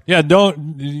talking. Yeah,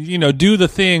 don't do the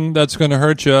thing that's going to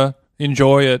hurt you.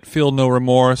 Enjoy it. Feel no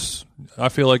remorse. I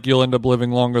feel like you'll end up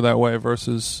living longer that way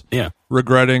versus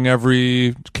regretting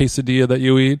every quesadilla that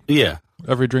you eat. Yeah.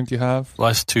 Every drink you have.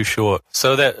 Life's too short.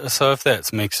 So if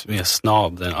that makes me a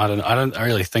snob, then I don't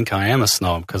really think I am a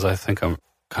snob, because I think I'm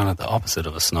kind of the opposite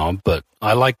of a snob. But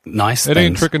I like nice things. It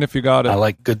ain't tricking if you got it. I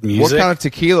like good music. What kind of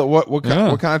tequila? What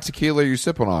kind of tequila are you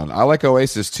sipping on? I like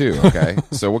Oasis too. Okay,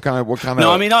 so what kind of?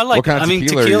 No, I mean I like. What kind of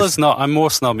tequila's not. I'm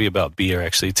more snobby about beer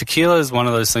actually. Tequila is one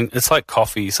of those things. It's like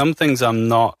coffee. Some things I'm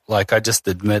not like. I just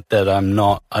admit that I'm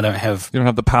not. I don't have. You don't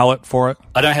have the palate for it.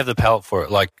 I don't have the palate for it.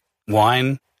 Like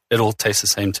wine. It all tastes the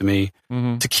same to me.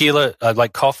 Mm-hmm. Tequila, I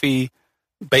like coffee.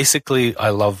 Basically,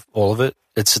 I love all of it.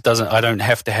 I don't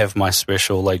have to have my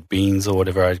special like beans or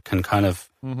whatever. I can kind of,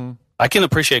 I can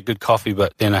appreciate good coffee,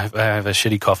 but then I have a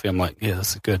shitty coffee. I'm like, yeah,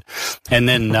 this is good. And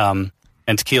then,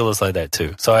 and tequila's like that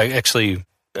too. So I actually,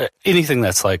 anything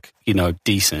that's like,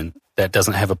 decent, that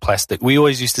doesn't have a plastic. We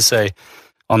always used to say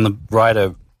on the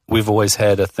rider, we've always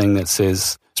had a thing that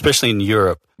says, especially in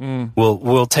Europe,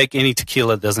 will take any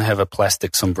tequila that doesn't have a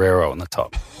plastic sombrero on the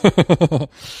top.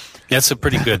 That's a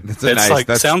pretty good.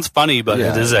 Sounds funny, but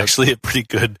it is actually a pretty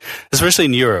good, especially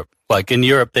in Europe. Like in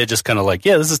Europe, they're just kind of like,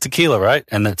 yeah, this is tequila, right?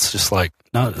 And that's just like,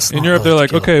 no, it's not. In Europe, they're like,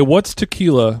 tequila. okay, what's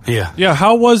tequila? Yeah. Yeah,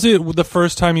 how was it the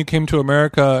first time you came to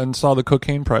America and saw the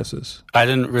cocaine prices? I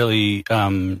didn't really,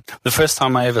 the first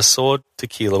time I ever saw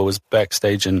tequila was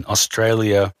backstage in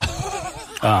Australia,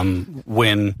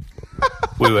 when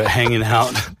we were hanging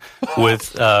out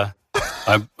with, I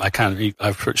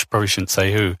probably shouldn't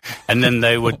say who. And then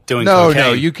they were doing cocaine.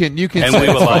 No, you can And say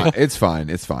we were like, it's fine.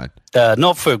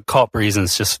 not for cop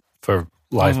reasons, just for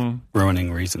life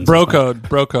ruining reasons. Bro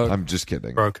code. I'm just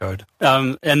kidding. Bro code.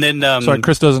 And then, sorry,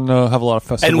 Chris doesn't have a lot of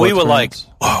festival and we were experience.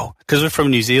 like, whoa, because we're from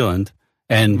New Zealand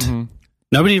and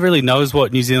nobody really knows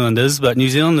what New Zealand is, but New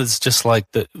Zealand is just like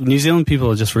New Zealand people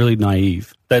are just really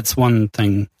naive. That's one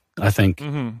thing I think.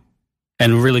 And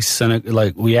really cynical,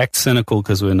 like we act cynical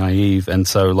because we're naive. And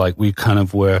so like we kind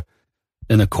of were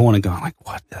in a corner going like,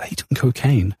 what? Are they doing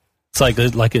cocaine? It's like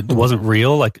it wasn't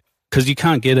real. Like, because you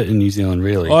can't get it in New Zealand,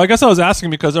 really. Well, I guess I was asking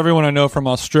because everyone I know from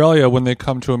Australia, when they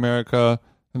come to America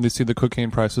and they see the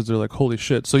cocaine prices, they're like, holy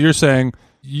shit. So you're saying,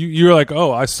 you're like,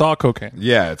 oh, I saw cocaine.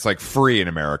 Yeah, it's like free in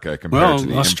America compared to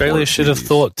the Australia import should have duties.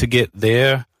 thought to get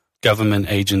their government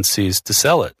agencies to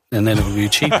sell it, and then it would be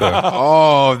cheaper.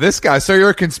 Oh, this guy. So you're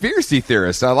a conspiracy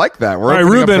theorist. I like that. We're All right,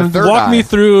 opening up the Ruben, third walk eye. me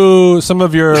through some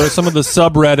of the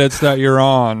subreddits that you're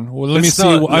on. Well, let me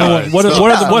see.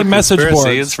 What message boards?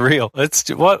 It's real. It's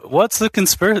what's the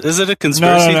conspiracy? Is it a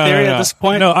conspiracy theory at this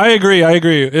point? No, I agree.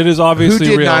 It is Who obviously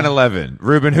did real. 9/11?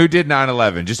 Ruben, who did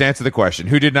 9/11? Just answer the question.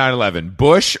 Who did 9/11?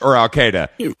 Bush or Al Qaeda?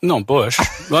 Not Bush.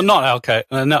 Well, not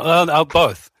Al-Qaeda. No,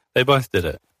 both. They both did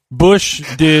it. Bush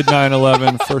did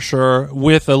 9/11 for sure,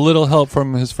 with a little help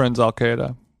from his friends Al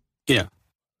Qaeda. Yeah.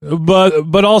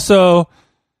 But also,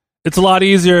 it's a lot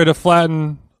easier to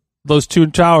flatten those two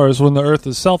towers when the Earth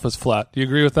itself is flat. Do you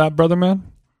agree with that, brother man?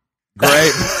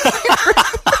 Great.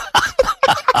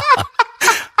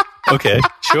 Okay,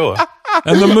 sure.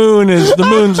 And the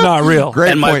moon's not real.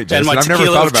 Great And point, Jason. my I've never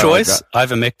tequila thought of about choice, it like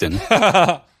that.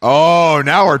 ivermectin. Oh,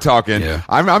 now we're talking. Yeah.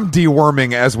 I'm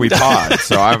deworming as we pod,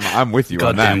 so I'm with you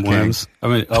on that. Goddamn King. worms. I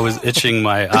mean, I was itching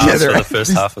my arms for the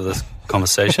first half of this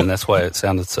conversation. That's why it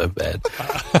sounded so bad.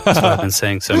 That's why I've been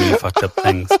saying so many fucked up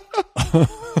things.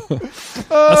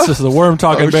 That's just the worm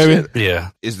talking, baby. Shit. Yeah.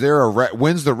 Is there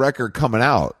when's the record coming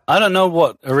out? I don't know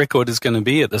what a record is going to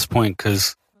be at this point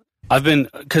because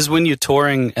when you're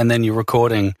touring and then you're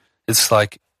recording, it's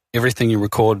like everything you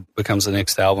record becomes the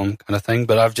next album kind of thing.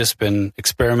 But I've just been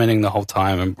experimenting the whole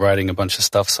time and writing a bunch of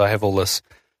stuff. So I have all this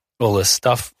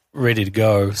stuff ready to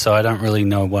go. So I don't really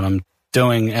know what I'm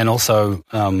doing. And also,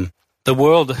 the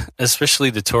world, especially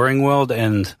the touring world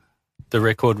and the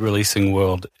record releasing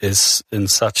world, is in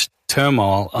such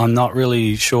turmoil. I'm not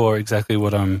really sure exactly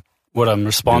what I'm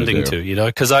responding to,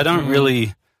 because I don't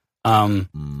really,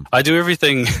 I do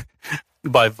everything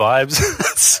by vibes.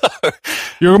 So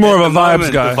You're more of a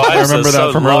vibes guy. The vibes I remember are that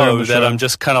so from earlier in low the that show. I'm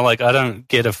just kind of like, I don't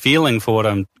get a feeling for what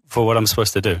I'm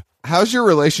supposed to do. How's your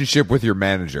relationship with your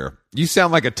manager? You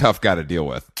sound like a tough guy to deal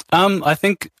with. I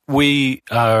think we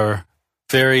are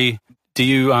very. Do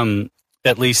you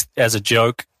at least as a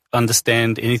joke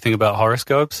understand anything about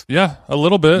horoscopes? Yeah, a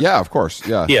little bit. Yeah, of course.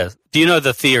 Yeah. Yeah. Do you know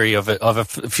the theory of it, of a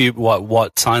few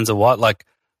what signs are what? Like,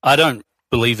 I don't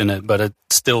believe in it, but it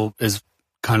still is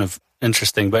kind of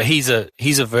interesting. But he's a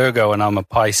Virgo and I'm a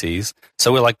Pisces,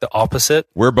 so we're like the opposite.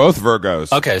 We're both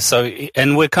Virgos. Okay, so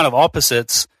and we're kind of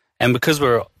opposites, and because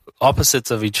we're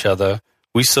opposites of each other,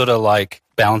 we sort of like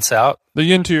balance out. The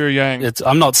yin to your yang.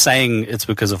 I'm not saying it's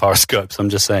because of horoscopes. I'm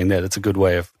just saying that it's a good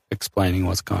way of explaining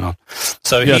what's going on.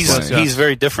 So Yes. he's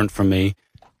very different from me,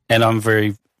 and I'm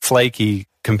very flaky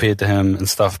compared to him and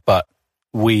stuff. But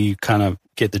we kind of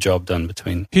get the job done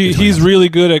between. He's us. really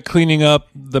good at cleaning up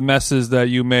the messes that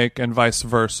you make, and vice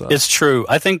versa. It's true.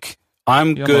 I think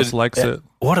I'm He good. almost likes it.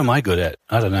 What am I good at?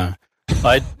 I don't know.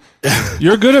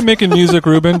 You're good at making music,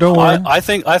 Ruben. Don't worry. I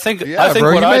think Yeah, I think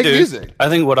bro, what you I make do. music. I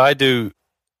think what I do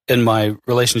in my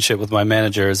relationship with my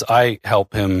manager is I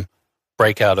help him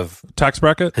break out of Tax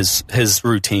bracket. his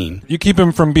routine. You keep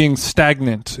him from being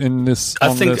stagnant in this. I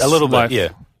on think this a little life.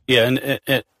 bit, yeah,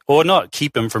 and or not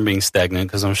keep him from being stagnant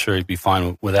because I'm sure he'd be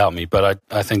fine without me. But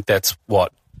I think that's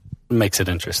what makes it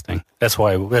interesting. That's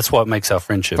what makes our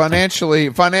friendship.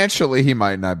 Financially, he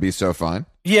might not be so fine.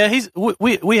 Yeah,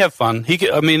 we have fun.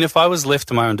 If I was left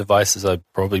to my own devices, I'd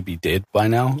probably be dead by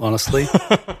now, honestly.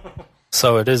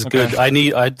 So it is good. I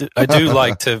do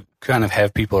like to kind of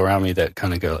have people around me that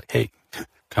kind of go like, "Hey,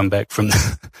 come back from.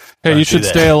 Hey, you should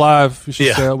stay alive. You should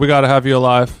Yeah. stay. We got to have you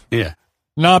alive. Yeah.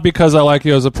 Not because I like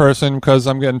you as a person, because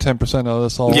I'm getting 10% of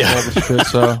this all this shit.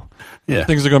 So Yeah.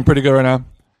 things are going pretty good right now.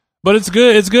 But it's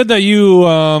good. It's good that you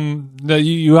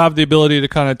have the ability to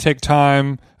kind of take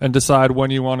time and decide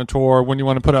when you want to tour, when you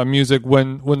want to put out music,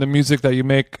 when the music that you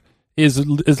make is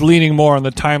leaning more on the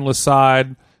timeless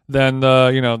side than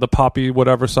the poppy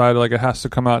whatever side. Like, it has to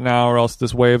come out now, or else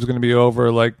this wave's going to be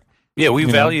over. Like, yeah, we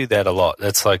value that a lot.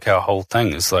 That's like our whole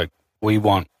thing. Is like we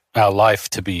want our life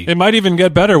to be. It might even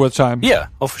get better with time. Yeah,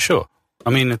 oh for sure. I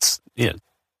mean,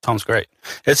 Tom's great.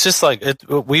 It's just like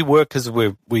we work because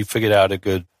we figured out a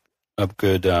good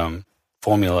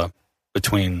formula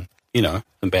between the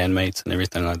bandmates and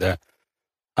everything like that.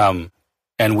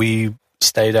 And we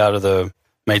stayed out of the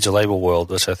major label world,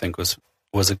 which I think was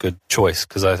a good choice,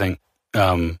 because I think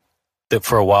that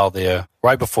for a while there,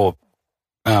 right before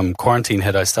quarantine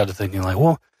hit, I started thinking like,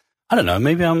 well, I don't know,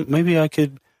 maybe I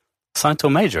could sign to a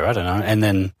major. I don't know. And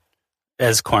then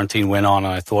as quarantine went on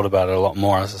and I thought about it a lot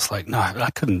more, I was just like, no, I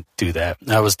couldn't do that.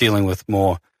 I was dealing with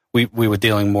more. We were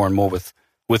dealing more and more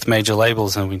with major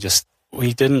labels, and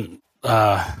we didn't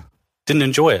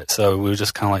enjoy it. So we were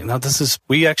just kind of like, no,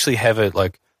 we actually have it,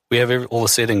 like we have all the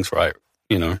settings right.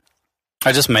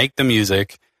 I just make the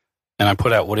music and I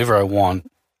put out whatever I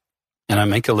want and I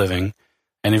make a living,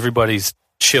 and everybody's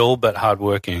chill but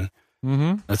hardworking.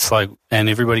 Mm-hmm. It's like, and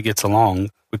everybody gets along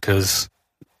because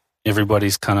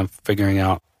everybody's kind of figuring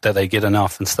out that they get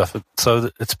enough and stuff.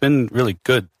 So it's been really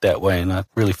good that way, and I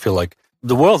really feel like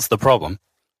the world's the problem.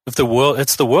 It's the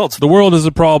world's. The world is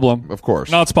a problem, Of course.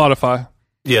 not Spotify.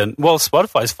 Yeah, well,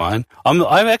 Spotify's fine.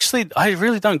 I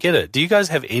really don't get it. Do you guys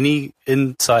have any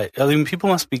insight? I mean, people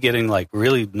must be getting like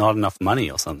really not enough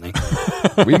money or something.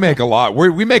 We make a lot.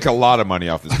 We make a lot of money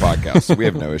off this podcast, so we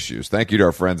have no issues. Thank you to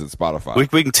our friends at Spotify. We're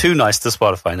being too nice to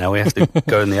Spotify now. We have to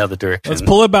go in the other direction. Let's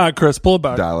pull it back, Chris. Pull it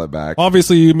back. Dial it back.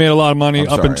 Obviously, you made a lot of money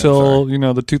I'm until the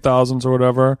 2000s or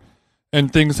whatever,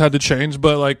 and things had to change.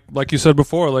 But like you said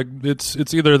before, like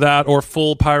it's either that or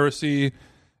full piracy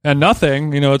and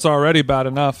nothing. It's already bad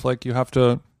enough. Like, you have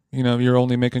to, you're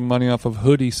only making money off of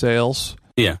hoodie sales.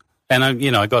 Yeah, and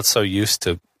I got so used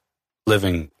to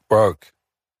living broke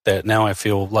that now I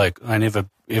feel like I never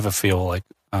ever feel like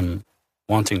I'm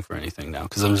wanting for anything now,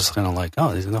 because I'm just kind of like,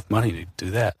 oh, there's enough money to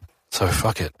do that, so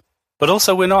fuck it. But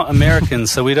also, we're not Americans,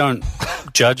 so we don't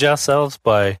judge ourselves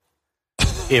by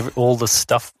all the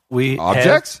stuff we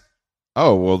Objects? have.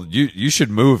 Oh, well, you should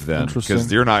move then, Interesting. because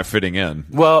you're not fitting in.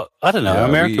 Well, I don't know. Yeah,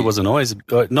 America wasn't always.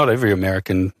 Not every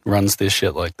American runs their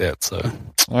shit like that. So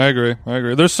I agree.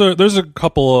 There's a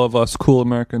couple of us cool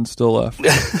Americans still left.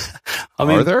 I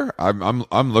mean, Are there?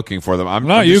 I'm looking for them. I'm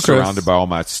Not just you, Chris. surrounded by all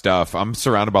my stuff. I'm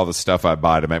surrounded by all the stuff I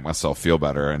buy to make myself feel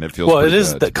better, and it feels well, it pretty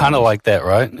is good, kind of like that,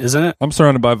 right? Isn't it? I'm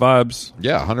surrounded by vibes.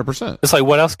 Yeah, 100%. It's like,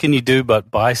 what else can you do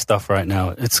but buy stuff right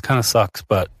now? It's kind of sucks,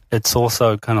 but it's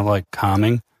also kind of like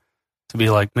calming to be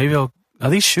like, maybe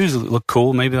these shoes look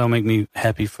cool. Maybe they'll make me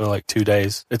happy for like 2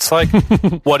 days. It's like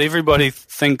what everybody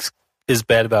thinks is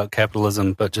bad about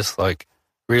capitalism, but just like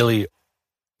really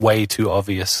way too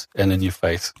obvious and in your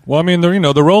face. Well, I mean, the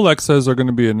Rolexes are going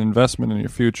to be an investment in your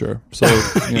future. So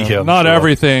Yeah, not sure.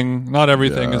 everything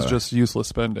is just useless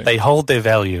spending. They hold their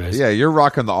value. Yeah, you're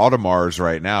rocking the Audemars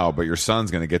right now, but your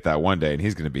son's going to get that one day, and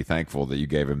he's going to be thankful that you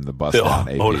gave him the bust down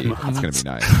AP. Audemars. That's going to be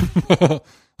nice.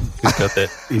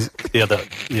 He's got that.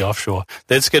 The offshore.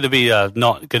 That's going to be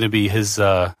not going to be his.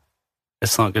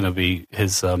 It's not going to be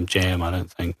his jam. I don't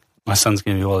think. My son's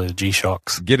going to be all the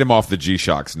G-Shocks. Get him off the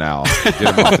G-Shocks now. Get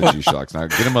him off the G-Shocks now.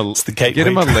 Get him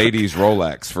a ladies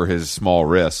Rolex for his small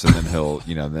wrists, and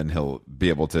then he'll be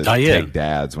able to take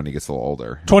dads when he gets a little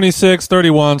older. 26,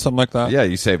 31, something like that. Yeah,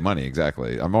 you save money,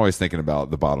 exactly. I'm always thinking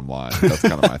about the bottom line. That's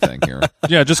kind of my thing here.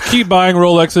 Yeah, just keep buying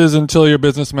Rolexes until your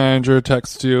business manager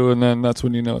texts you, and then that's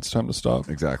when you know it's time to stop.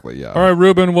 Exactly, yeah. All right,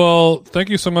 Ruben, well, thank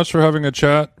you so much for having a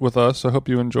chat with us. I hope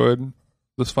you enjoyed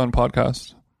this fun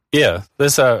podcast. Yeah,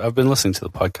 I've been listening to the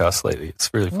podcast lately. It's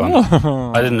really fun.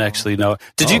 Oh. I didn't actually know.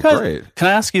 Did you guys? Great. Can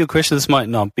I ask you a question? This might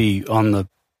not be in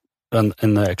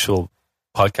the actual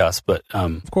podcast, but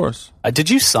Of course. did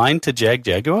you sign to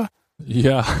Jaguar?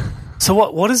 Yeah. So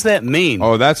what does that mean?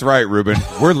 Oh, that's right, Ruben.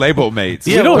 We're label mates.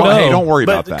 Yeah, don't Hey, know. don't worry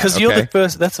But about that. because okay? you're the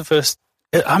first. That's the first.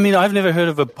 I mean, I've never heard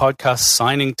of a podcast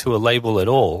signing to a label at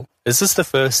all. Is this the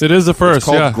first? It is the first. It's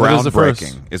called yeah, it is the first.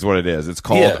 groundbreaking, is what it is. It's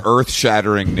called Yeah.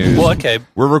 earth-shattering news. Well, okay.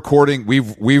 We're recording.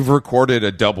 We've recorded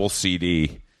a double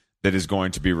CD that is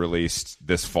going to be released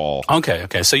this fall. Okay.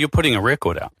 So you're putting a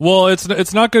record out. Well, it's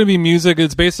not going to be music.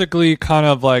 It's basically kind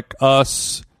of like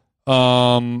us.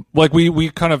 Like we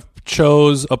kind of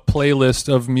chose a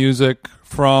playlist of music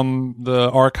from the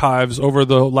archives over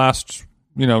the last,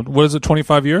 what is it,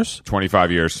 25 years?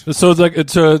 25 years. So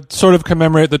it's to sort of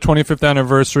commemorate the 25th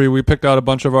anniversary. We picked out a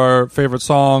bunch of our favorite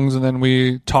songs, and then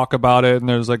we talk about it, and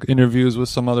there's like interviews with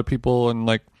some other people and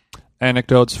like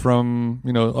anecdotes from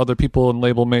other people and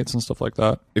label mates and stuff like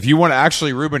that. If you want to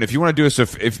actually, Ruben, if you want to do us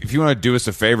if you want to do us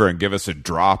a favor and give us a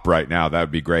drop right now, that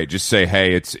would be great. Just say,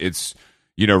 hey, it's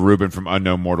Ruben from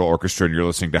Unknown Mortal Orchestra, and you're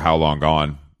listening to How Long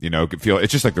Gone.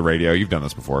 It's just like the radio. You've done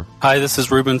this before. Hi, this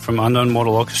is Ruben from Unknown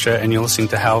Mortal Orchestra, and you're listening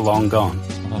to How Long Gone.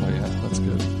 Oh yeah, that's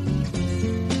good.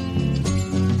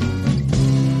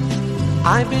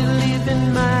 I believe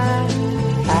in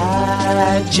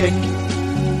magic.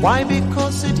 Why?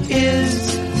 Because it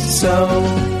is so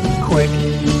quick.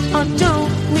 I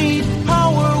don't need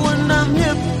power when I'm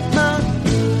hypnotized.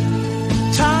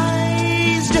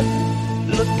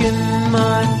 Look in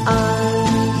my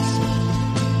eyes.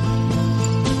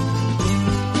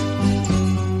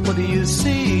 What are you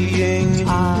seeing?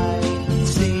 I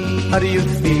see. How do you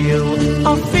feel?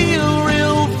 I feel